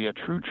animal might be a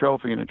true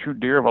trophy and a true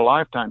deer of a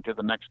lifetime to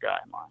the next guy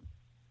in line.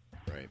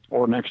 Right.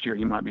 Or next year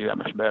he might be that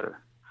much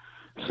better.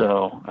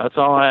 So that's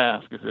all I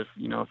ask is if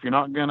you're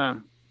not going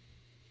to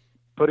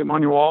put him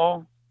on your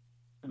wall,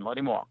 then let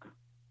him walk.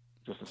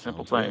 Just a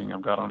simple saying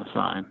I've got on a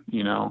sign,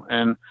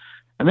 and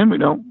then we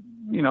don't,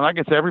 that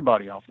gets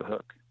everybody off the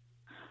hook.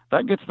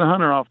 That gets the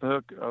hunter off the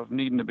hook of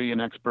needing to be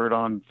an expert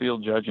on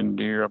field judging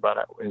deer about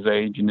his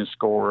age and his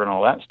score and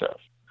all that stuff.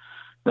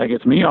 That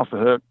gets me off the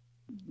hook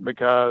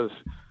because,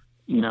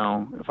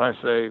 if I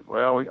say,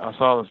 well, I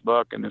saw this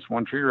buck in this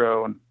one tree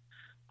row and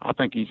I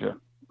think he's a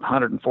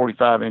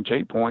 145-inch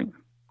 8-point.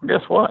 Well,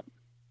 guess what?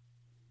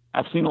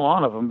 I've seen a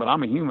lot of them, but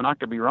I'm a human. I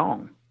could be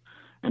wrong.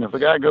 And if the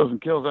guy goes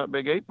and kills that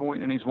big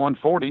 8-point and he's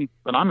 140,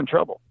 then I'm in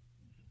trouble.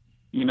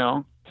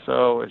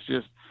 So it's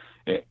just,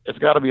 it's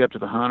got to be up to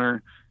the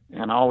hunter.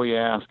 And all we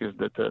ask is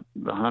that the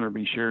hunter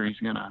be sure he's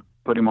going to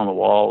put him on the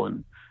wall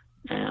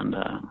and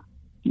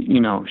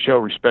show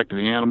respect to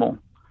the animal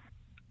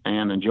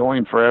and enjoy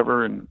him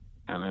forever. And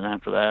then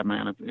after that,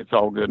 man, it's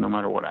all good no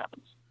matter what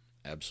happens.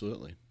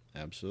 Absolutely.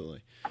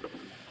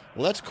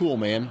 Well, that's cool,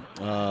 man.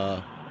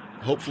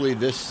 Hopefully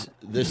this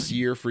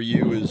year for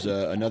you is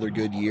another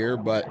good year.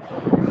 But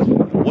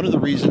one of the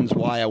reasons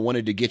why I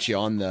wanted to get you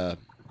on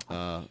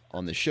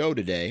the show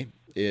today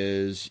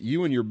is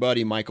you and your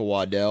buddy Michael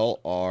Waddell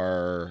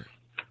are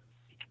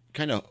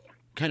kind of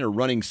kind of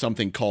running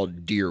something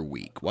called Deer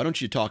Week. Why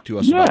don't you talk to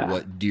us about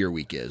what Deer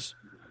Week is?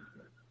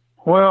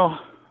 Well,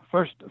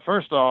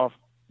 first off,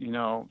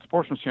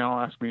 Sportsman's Channel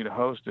asked me to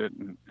host it,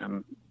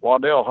 and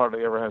Waddell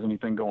hardly ever has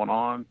anything going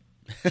on.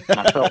 And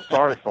I felt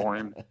sorry for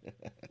him.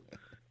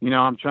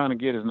 I'm trying to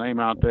get his name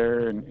out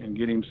there and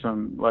get him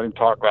let him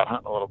talk about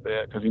hunting a little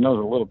bit, because he knows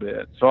a little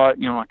bit. So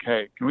like,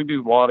 hey, can we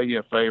do Waddy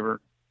a favor?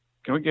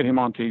 Can we get him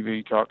on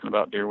TV talking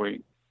about Deer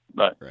Week?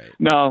 But right.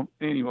 No,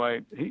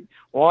 anyway,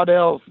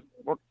 Waddell's,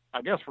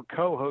 I guess we're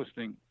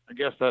co-hosting. I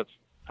guess that's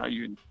how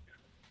you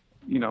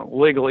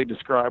legally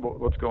describe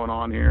what's going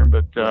on here.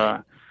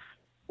 But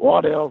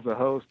Waddell's the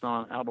host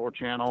on Outdoor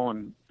Channel,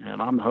 and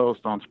I'm the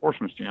host on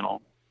Sportsman's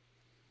Channel.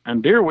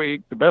 And Deer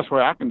Week, the best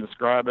way I can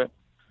describe it,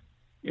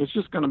 it's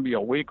just going to be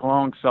a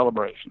week-long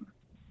celebration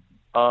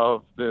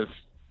of this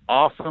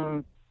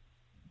awesome,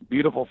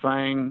 beautiful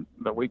thing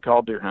that we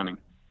call deer hunting.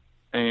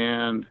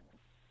 And,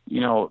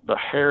 the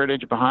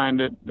heritage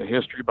behind it, the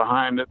history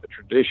behind it, the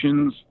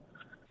traditions,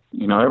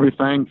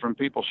 everything from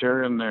people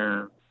sharing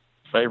their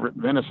favorite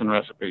venison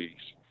recipes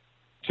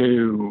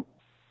to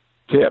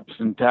tips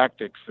and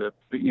tactics that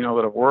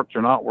have worked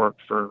or not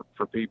worked for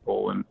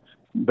people, and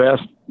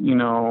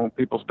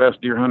people's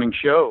best deer hunting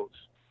shows,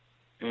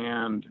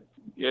 and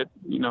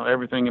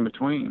everything in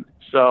between.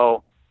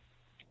 So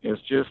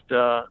it's just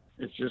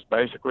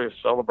basically a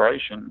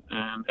celebration.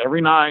 And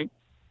every night,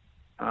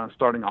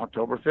 starting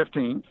October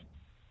 15th,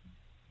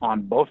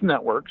 on both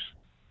networks,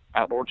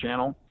 Outdoor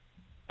Channel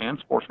and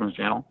Sportsman's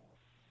Channel,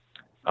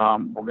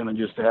 we're going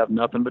to just have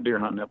nothing but deer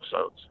hunting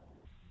episodes.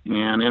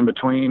 And in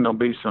between, there'll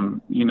be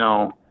some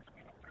little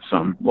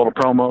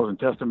promos and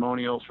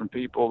testimonials from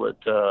people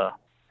that,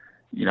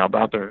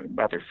 about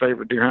their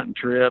favorite deer hunting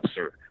trips,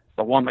 or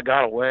the one that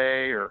got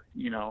away, or,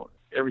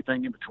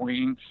 everything in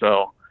between.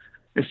 So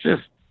it's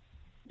just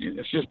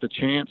a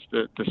chance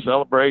to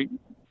celebrate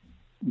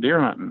deer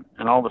hunting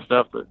and all the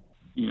stuff that,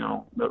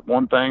 that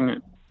one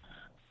thing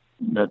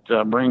that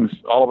brings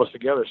all of us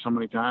together so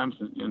many times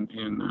in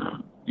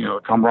the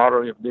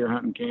camaraderie of deer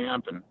hunting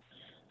camp,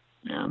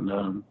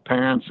 and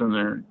parents and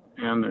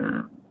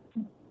their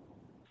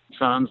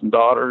sons and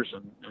daughters,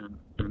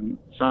 and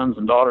sons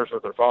and daughters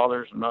with their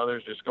fathers and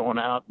mothers, just going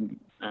out, and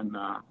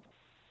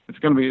it's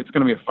gonna be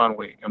a fun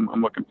week.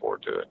 I'm looking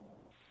forward to it.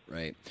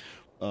 Right.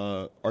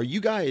 Are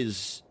you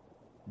guys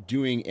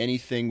doing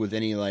anything with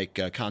any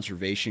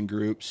conservation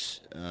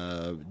groups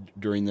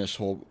during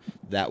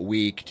that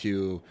week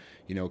to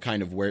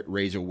kind of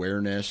raise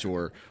awareness,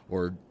 or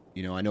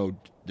I know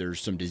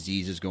there's some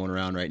diseases going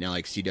around right now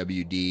like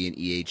CWD and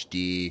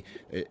EHD.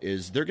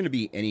 Is there going to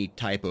be any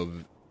type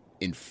of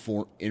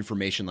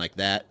information like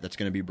that's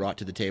going to be brought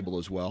to the table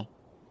as well?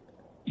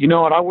 You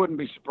know what? I wouldn't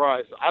be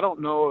surprised. I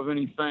don't know of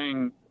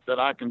anything that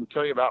I can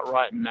tell you about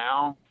right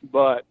now,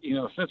 but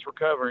since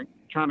we're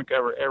trying to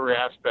cover every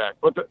aspect,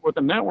 what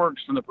the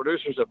networks and the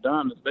producers have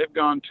done is they've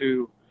gone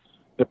to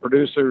the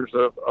producers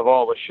of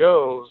all the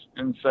shows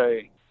and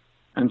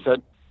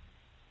said,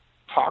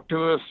 talk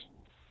to us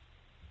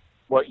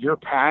what you're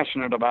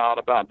passionate about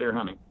deer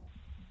hunting.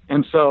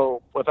 And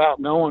so, without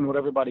knowing what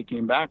everybody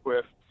came back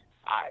with,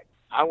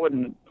 I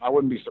wouldn't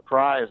be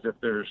surprised if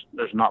there's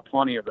not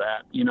plenty of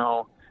that,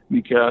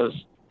 because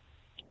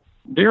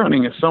deer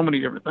hunting is so many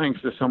different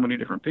things to so many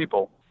different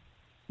people.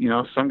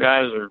 Some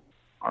guys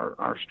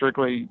are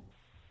strictly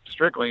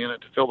in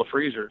it to fill the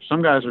freezer.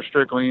 Some guys are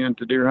strictly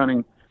into deer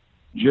hunting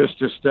just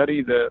to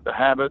study the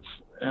habits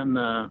and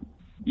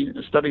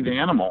study the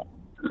animal.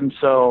 And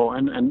so,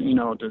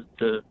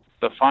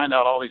 to find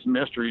out all these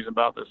mysteries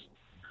about this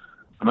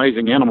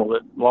amazing animal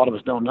that a lot of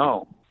us don't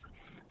know.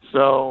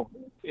 So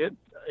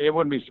I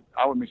wouldn't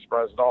be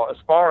surprised at all. As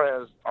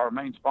far as our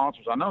main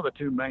sponsors, I know the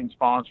two main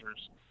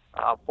sponsors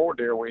for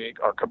Deer Week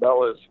are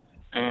Cabela's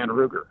and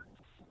Ruger.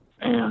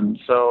 And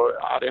so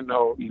I didn't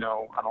know,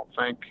 I don't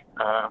think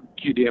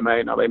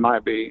QDMA, now they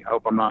might be, I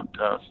hope I'm not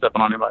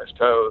stepping on anybody's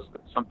toes,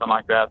 but something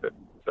like that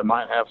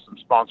might have some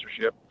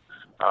sponsorship,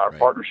 right.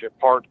 partnership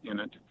part in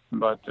it.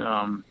 But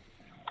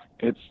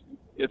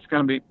it's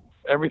going to be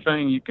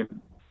everything you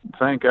can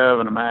think of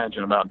and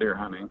imagine about deer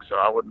hunting, so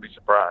I wouldn't be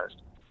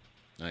surprised.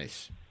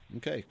 Nice.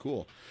 Okay,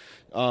 cool.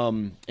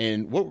 And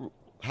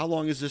how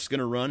long is this going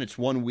to run? It's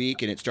 1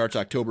 week, and it starts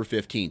October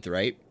 15th,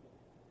 right?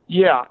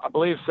 Yeah, I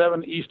believe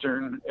 7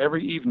 Eastern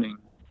every evening.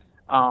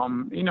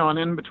 And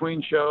in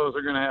between shows,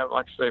 they're going to have,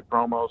 like I say,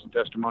 promos and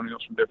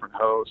testimonials from different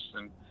hosts.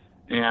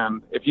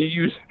 And if you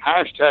use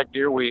hashtag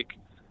Deer Week,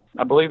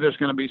 I believe there's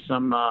going to be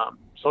some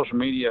social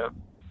media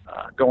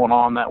going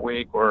on that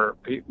week where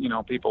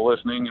people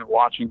listening and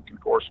watching can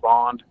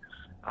correspond.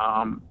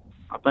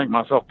 I think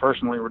myself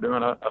personally, we're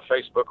doing a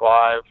Facebook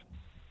Live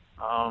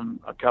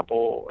a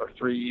couple or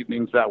 3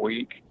 evenings that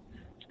week.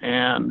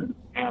 And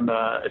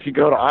if you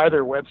go to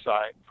either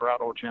website for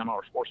Outdoor Channel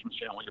or Sportsman's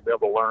Channel, you'll be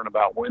able to learn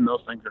about when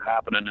those things are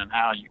happening and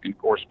how you can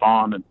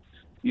correspond and,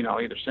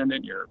 either send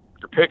in your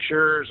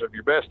pictures of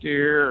your best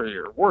deer or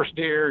your worst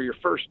deer, or your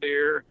first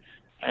deer,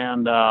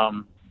 and,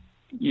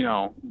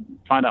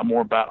 find out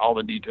more about all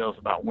the details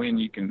about when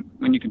you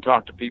can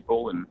talk to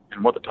people and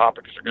what the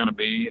topics are going to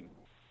be.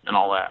 and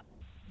all that.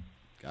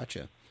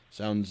 Gotcha.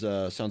 Sounds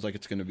like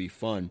it's going to be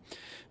fun.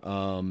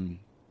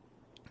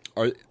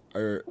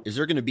 Is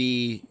there going to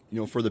be,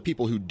 for the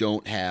people who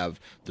don't have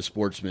the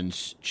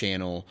Sportsman's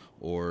channel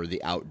or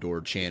the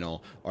Outdoor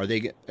channel,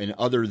 and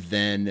other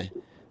than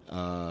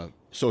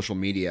social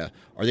media,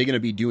 are they going to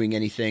be doing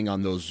anything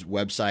on those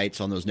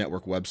websites, on those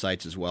network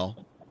websites as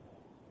well?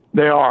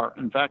 They are.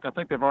 In fact, I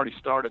think they've already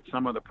started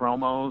some of the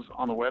promos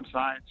on the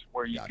websites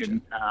where you Gotcha.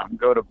 can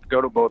go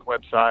to both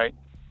sites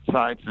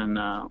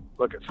and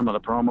look at some of the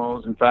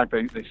promos. In fact,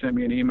 they sent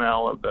me an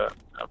email of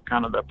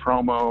kind of the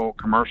promo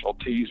commercial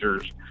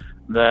teasers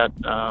that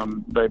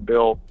they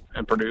built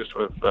and produced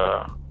with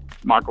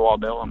Michael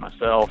Waddell and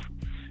myself.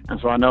 And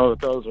so I know that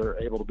those are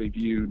able to be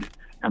viewed,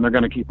 and they're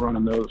going to keep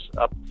running those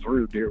up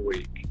through Deer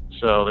Week.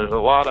 So there's a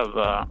lot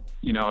of,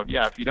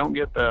 if you don't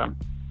get the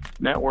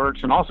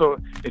networks, and also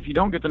if you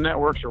don't get the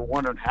networks or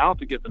wondering how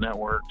to get the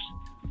networks,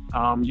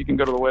 you can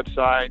go to the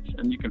websites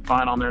and you can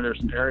find on there's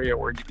an area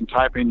where you can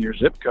type in your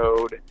zip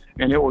code,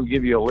 and it will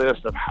give you a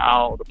list of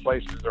how the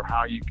places or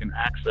how you can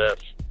access,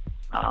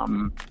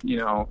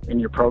 in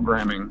your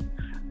programming,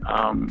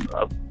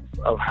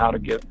 of how to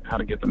get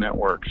the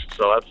networks.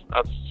 So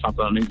that's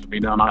something that needs to be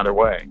done either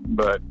way.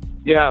 But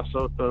yeah,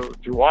 so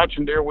through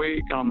watching Deer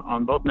Week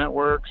on both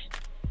networks,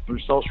 through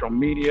social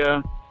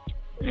media,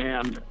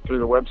 and through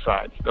the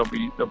websites,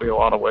 there'll be a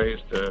lot of ways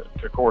to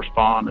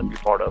correspond and be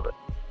part of it.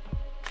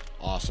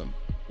 Awesome.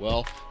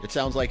 Well, it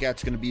sounds like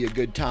that's going to be a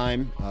good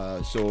time.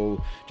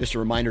 So just a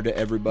reminder to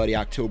everybody,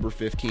 October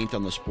 15th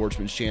on the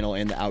Sportsman's channel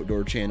and the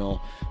Outdoor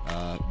channel.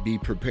 Be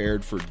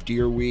prepared for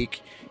Deer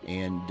Week.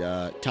 And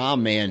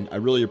Tom, man, I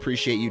really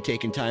appreciate you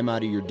taking time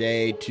out of your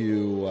day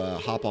to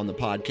hop on the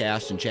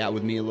podcast and chat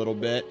with me a little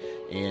bit.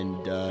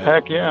 And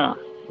heck yeah.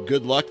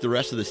 Good luck the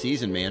rest of the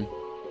season, man.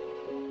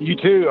 You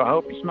too. I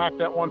hope you smack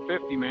that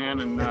 150,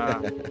 man. And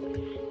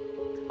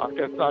I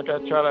try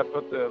to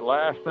put the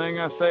last thing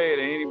I say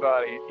to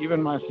anybody,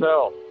 even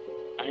myself,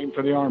 aim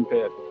for the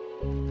armpit.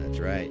 That's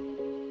right.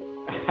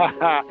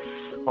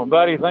 Well,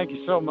 buddy, thank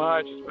you so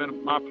much. It's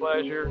been my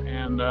pleasure.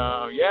 And,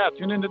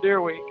 tune into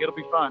Deer Week. It'll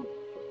be fun.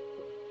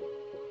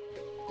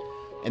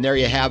 And there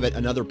you have it,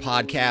 another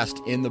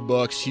podcast in the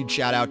books. Huge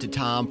shout out to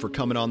Tom for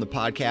coming on the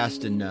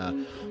podcast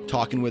and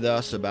talking with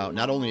us about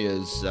not only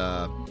his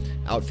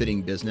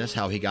outfitting business,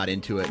 how he got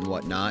into it and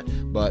whatnot,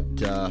 but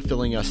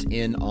filling us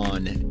in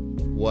on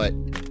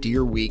what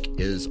Deer Week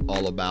is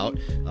all about.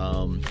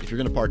 If you're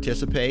going to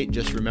participate,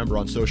 just remember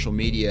on social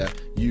media,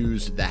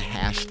 use the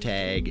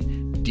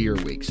hashtag Deer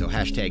Week. So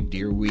hashtag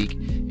Deer Week,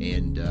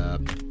 and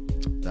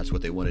that's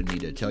what they wanted me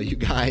to tell you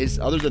guys.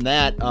 Other than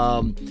that,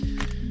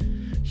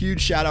 huge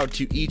shout out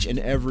to each and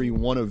every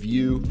one of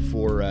you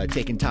for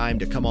taking time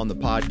to come on the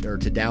pod or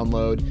to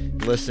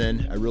download,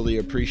 listen. I really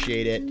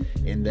appreciate it.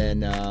 And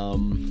then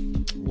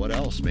what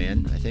else,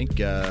 man? I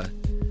think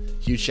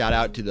huge shout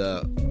out to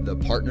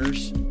the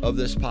partners of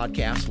this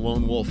podcast: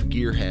 Lone Wolf,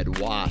 Gearhead,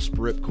 Wasp,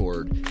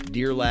 Ripcord,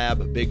 Deer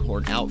Lab,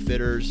 Bighorn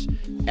Outfitters,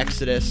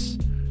 Exodus,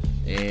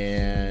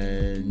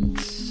 and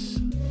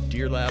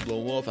Deer Lab,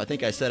 Lone Wolf. I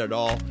think I said it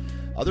all.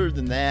 Other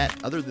than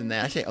that,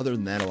 I say other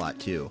than that a lot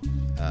too.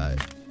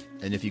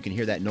 And if you can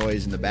hear that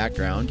noise in the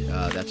background,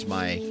 that's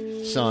my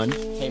son.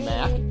 Hey,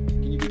 Mac,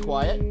 can you be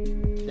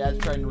quiet? Dad's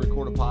trying to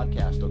record a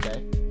podcast,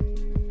 okay?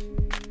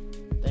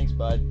 Thanks,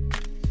 bud.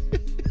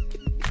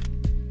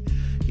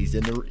 He's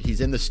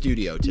in the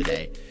studio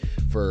today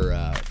for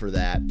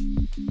that.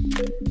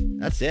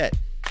 That's it.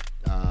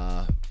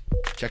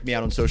 Check me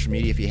out on social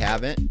media if you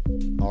haven't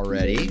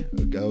already.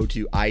 Go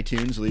to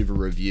iTunes, leave a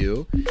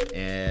review,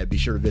 and be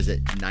sure to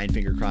visit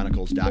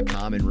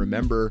ninefingerchronicles.com. And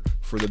remember,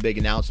 for the big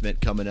announcement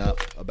coming up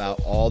about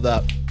all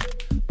the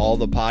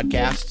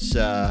podcasts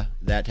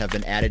that have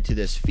been added to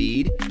this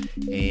feed.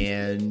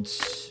 And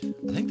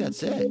I think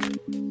that's it.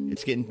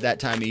 It's getting that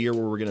time of year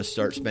where we're going to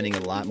start spending a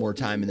lot more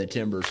time in the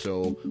timber.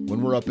 So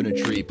when we're up in a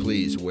tree,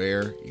 please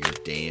wear your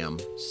damn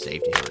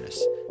safety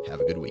harness. Have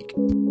a good week.